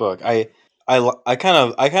for the book. I kind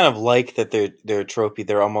of like that they're tropey.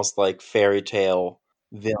 They're almost like fairy tale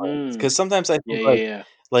villains Mm, because sometimes I yeah, think yeah, yeah.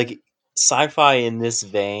 like sci-fi in this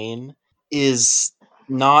vein is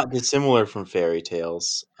not dissimilar from fairy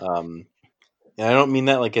tales. And I don't mean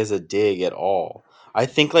that like as a dig at all. I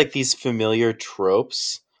think like these familiar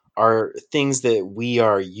tropes are things that we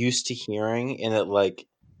are used to hearing and that like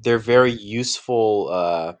they're very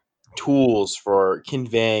useful tools for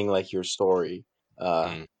conveying like your story.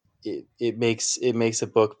 Uh Mm. it makes a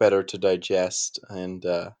book better to digest and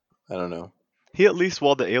I don't know. He at least,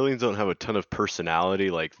 while the aliens don't have a ton of personality,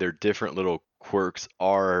 like their different little quirks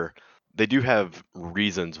are, they do have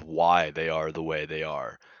reasons why they are the way they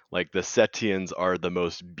are. Like the Setians are the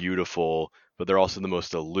most beautiful, but they're also the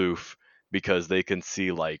most aloof because they can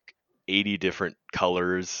see like 80 different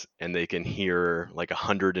colors and they can hear like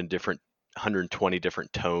 120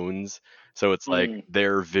 different tones. So it's like Mm,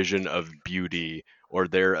 their vision of beauty or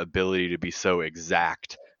their ability to be so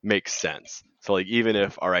exact makes sense. So like even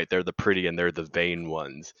if all right, they're the pretty and they're the vain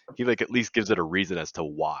ones, he like at least gives it a reason as to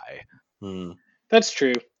why. That's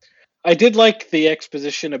true. I did like the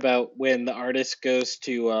exposition about when the artist goes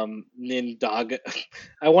to Ninjago.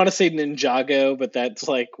 I want to say Ninjago, but that's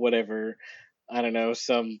like whatever. I don't know,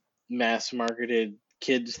 some mass marketed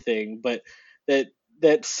kids thing. But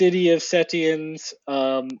that city of Setians,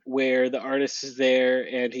 where the artist is there,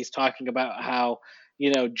 and he's talking about how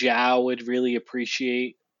Zhao would really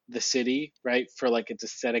appreciate the city, right, for like its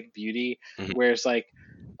aesthetic beauty. Mhm. Whereas like,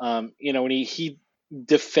 when he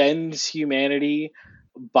defends humanity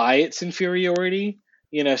by its inferiority,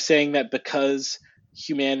 saying that because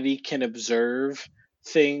humanity can observe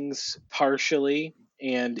things partially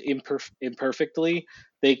and imperfectly,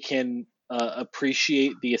 they can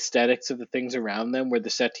appreciate the aesthetics of the things around them, where the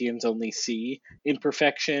Setians only see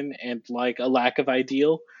imperfection and like a lack of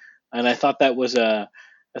ideal. And I thought it was a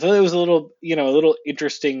little, a little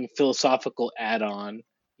interesting philosophical add-on,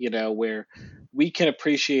 where we can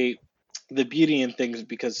appreciate the beauty in things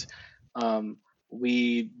because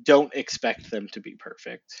we don't expect them to be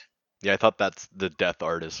perfect. Yeah, I thought that's the Death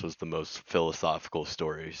Artist was the most philosophical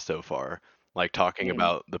story so far. Like talking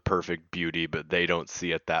about the perfect beauty, but they don't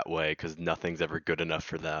see it that way because nothing's ever good enough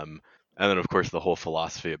for them. And then, of course, the whole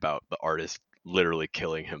philosophy about the artist literally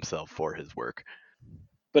killing himself for his work.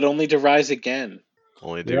 But only to rise again.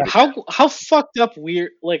 Only do it How fucked up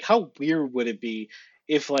weird, like how weird would it be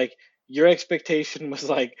if like your expectation was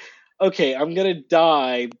like, okay, I'm gonna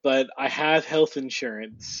die, but I have health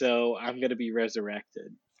insurance, so I'm gonna be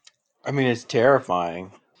resurrected. I mean, it's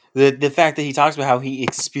terrifying. The fact that he talks about how he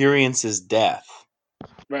experiences death.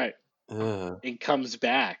 Right. Ugh. It comes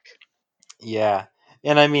back. Yeah.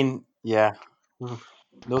 And I mean, yeah.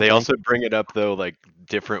 They also bring it up though, like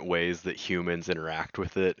different ways that humans interact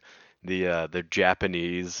with it. The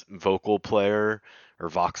Japanese vocal player or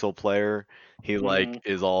voxel player, he like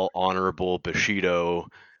is all honorable Bushido,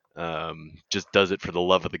 just does it for the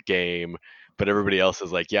love of the game. But everybody else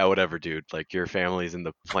is like, yeah, whatever, dude. Like your family's in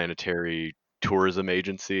the planetary tourism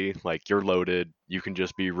agency. Like you're loaded. You can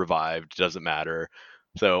just be revived. Doesn't matter.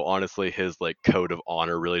 So honestly, his like code of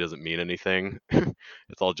honor really doesn't mean anything.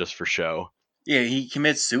 It's all just for show. Yeah, he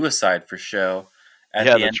commits suicide for show. At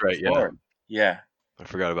the end that's right. Yeah. I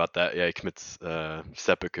forgot about that. Yeah, he commits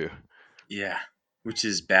seppuku. Yeah, which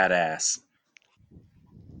is badass.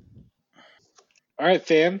 All right,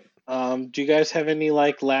 fam. Do you guys have any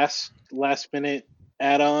like last minute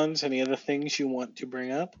add-ons? Any other things you want to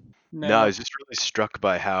bring up? No, I was just really struck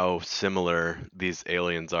by how similar these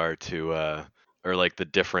aliens are to, or like the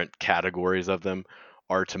different categories of them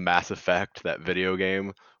are to Mass Effect, that video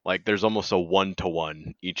game. Like, there's almost a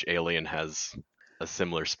 1-to-1. Each alien has a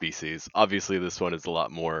similar species. Obviously, this one is a lot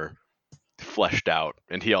more fleshed out,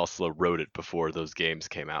 and he also wrote it before those games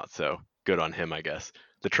came out, so good on him, I guess.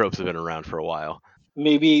 The tropes have been around for a while.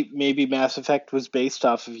 Maybe Mass Effect was based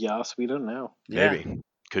off of Yas. We don't know. Maybe.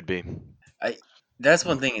 Could be. That's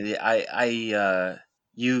one thing.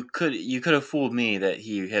 You could have fooled me that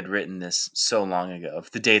he had written this so long ago. If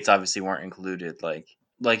the dates obviously weren't included, like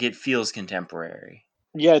it feels contemporary.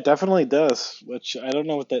 Yeah, it definitely does. Which I don't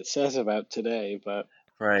know what that says about today, but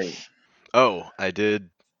right. Oh, I did.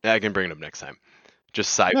 I can bring it up next time.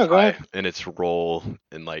 Just sci-fi and its role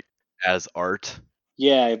in like as art.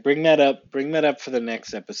 Yeah, bring that up. Bring that up for the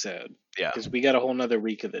next episode. Yeah, because we got a whole nother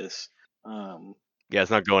week of this. Yeah,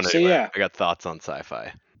 it's not going anywhere. Yeah. I got thoughts on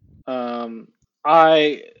sci-fi.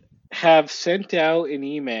 I have sent out an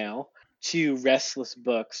email to Restless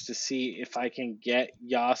Books to see if I can get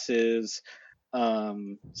Yas's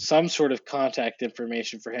some sort of contact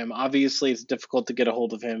information for him. Obviously, it's difficult to get a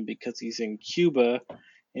hold of him because he's in Cuba,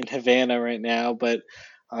 in Havana right now, but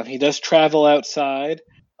he does travel outside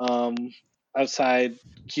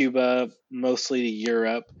Cuba, mostly to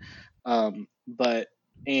Europe. And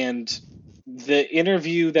the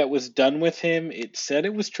interview that was done with him, it said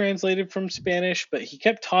it was translated from Spanish, but he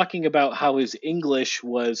kept talking about how his English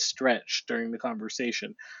was stretched during the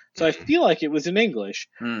conversation. So I feel like it was in English,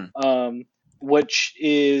 which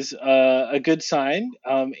is a good sign.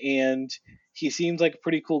 And he seems like a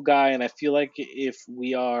pretty cool guy. And I feel like if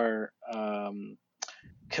we are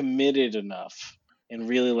committed enough and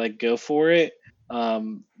really like go for it,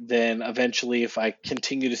 then eventually if I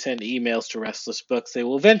continue to send emails to Restless Books, they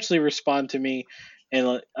will eventually respond to me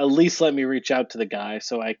and at least let me reach out to the guy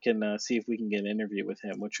so I can see if we can get an interview with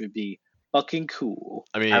him, which would be fucking cool.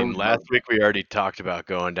 I mean, last week we already talked about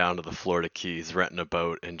going down to the Florida Keys, renting a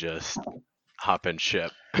boat, and just hopping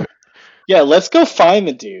ship. Yeah, let's go find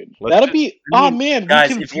the dude. That'll be... man, guys,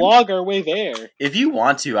 we can vlog our way there. If you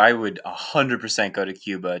want to, I would 100% go to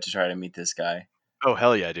Cuba to try to meet this guy. Oh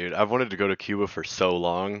hell yeah, dude! I've wanted to go to Cuba for so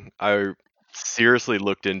long. I seriously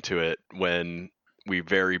looked into it when we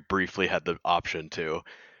very briefly had the option to,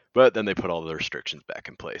 but then they put all the restrictions back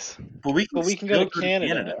in place. But we But can we can go still to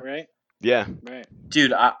Canada, right? Yeah, Right.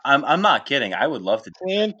 Dude, I'm not kidding. I would love to.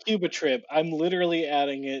 Plan Cuba trip. I'm literally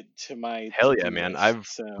adding it to my hell yeah, to-do man! list, I've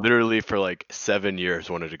so. literally for like 7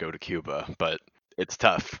 years wanted to go to Cuba, but it's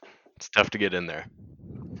tough. It's tough to get in there.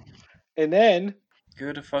 And then,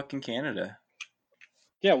 Go to fucking Canada.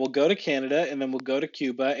 yeah, we'll go to Canada and then we'll go to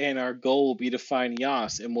Cuba, and our goal will be to find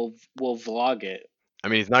Yas, and we'll vlog it. I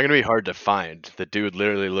mean, it's not gonna be hard to find. The dude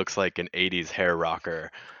literally looks like an '80s hair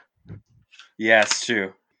rocker. Yeah, it's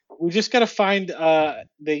true. We just gotta find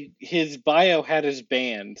his bio had his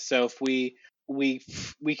band, so if we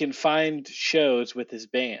can find shows with his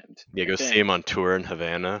band. Yeah, I go think. see him on tour in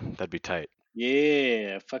Havana. That'd be tight.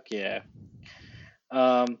 Yeah, fuck yeah.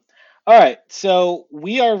 All right, so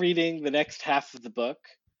we are reading the next half of the book,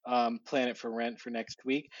 Planet for Rent, for next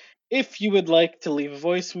week. If you would like to leave a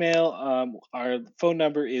voicemail, our phone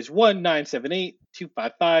number is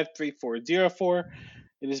 1-978-255-3404.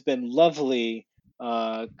 It has been lovely.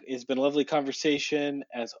 It's been a lovely conversation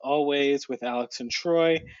as always with Alex and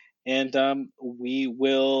Troy, and we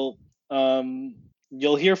will.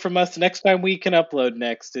 You'll hear from us next time we can upload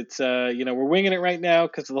next. It's we're winging it right now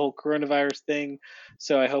because of the whole coronavirus thing.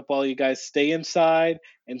 So I hope all you guys stay inside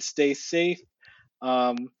and stay safe.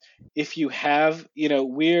 If you have,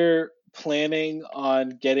 we're planning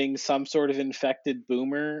on getting some sort of infected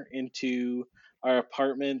boomer into our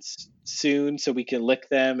apartments soon so we can lick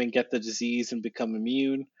them and get the disease and become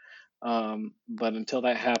immune. But until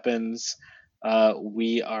that happens,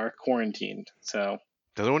 we are quarantined. So.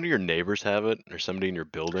 Doesn't one of your neighbors have it, or somebody in your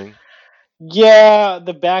building? Yeah,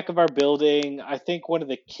 the back of our building. I think one of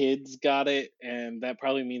the kids got it, and that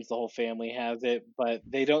probably means the whole family has it, but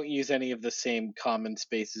they don't use any of the same common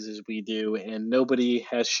spaces as we do, and nobody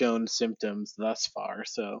has shown symptoms thus far,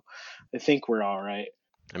 so I think we're all right.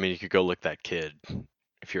 I mean, you could go lick that kid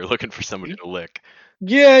if you're looking for somebody to lick.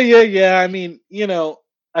 Yeah. I mean,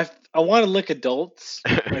 I want to lick adults.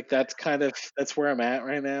 Like that's where I'm at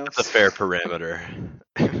right now. That's a fair parameter.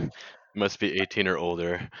 Must be 18 or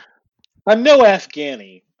older. I'm no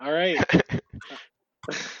Afghani, all right?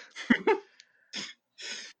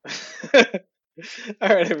 All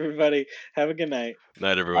right, everybody. Have a good night.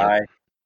 Night, everyone. Bye.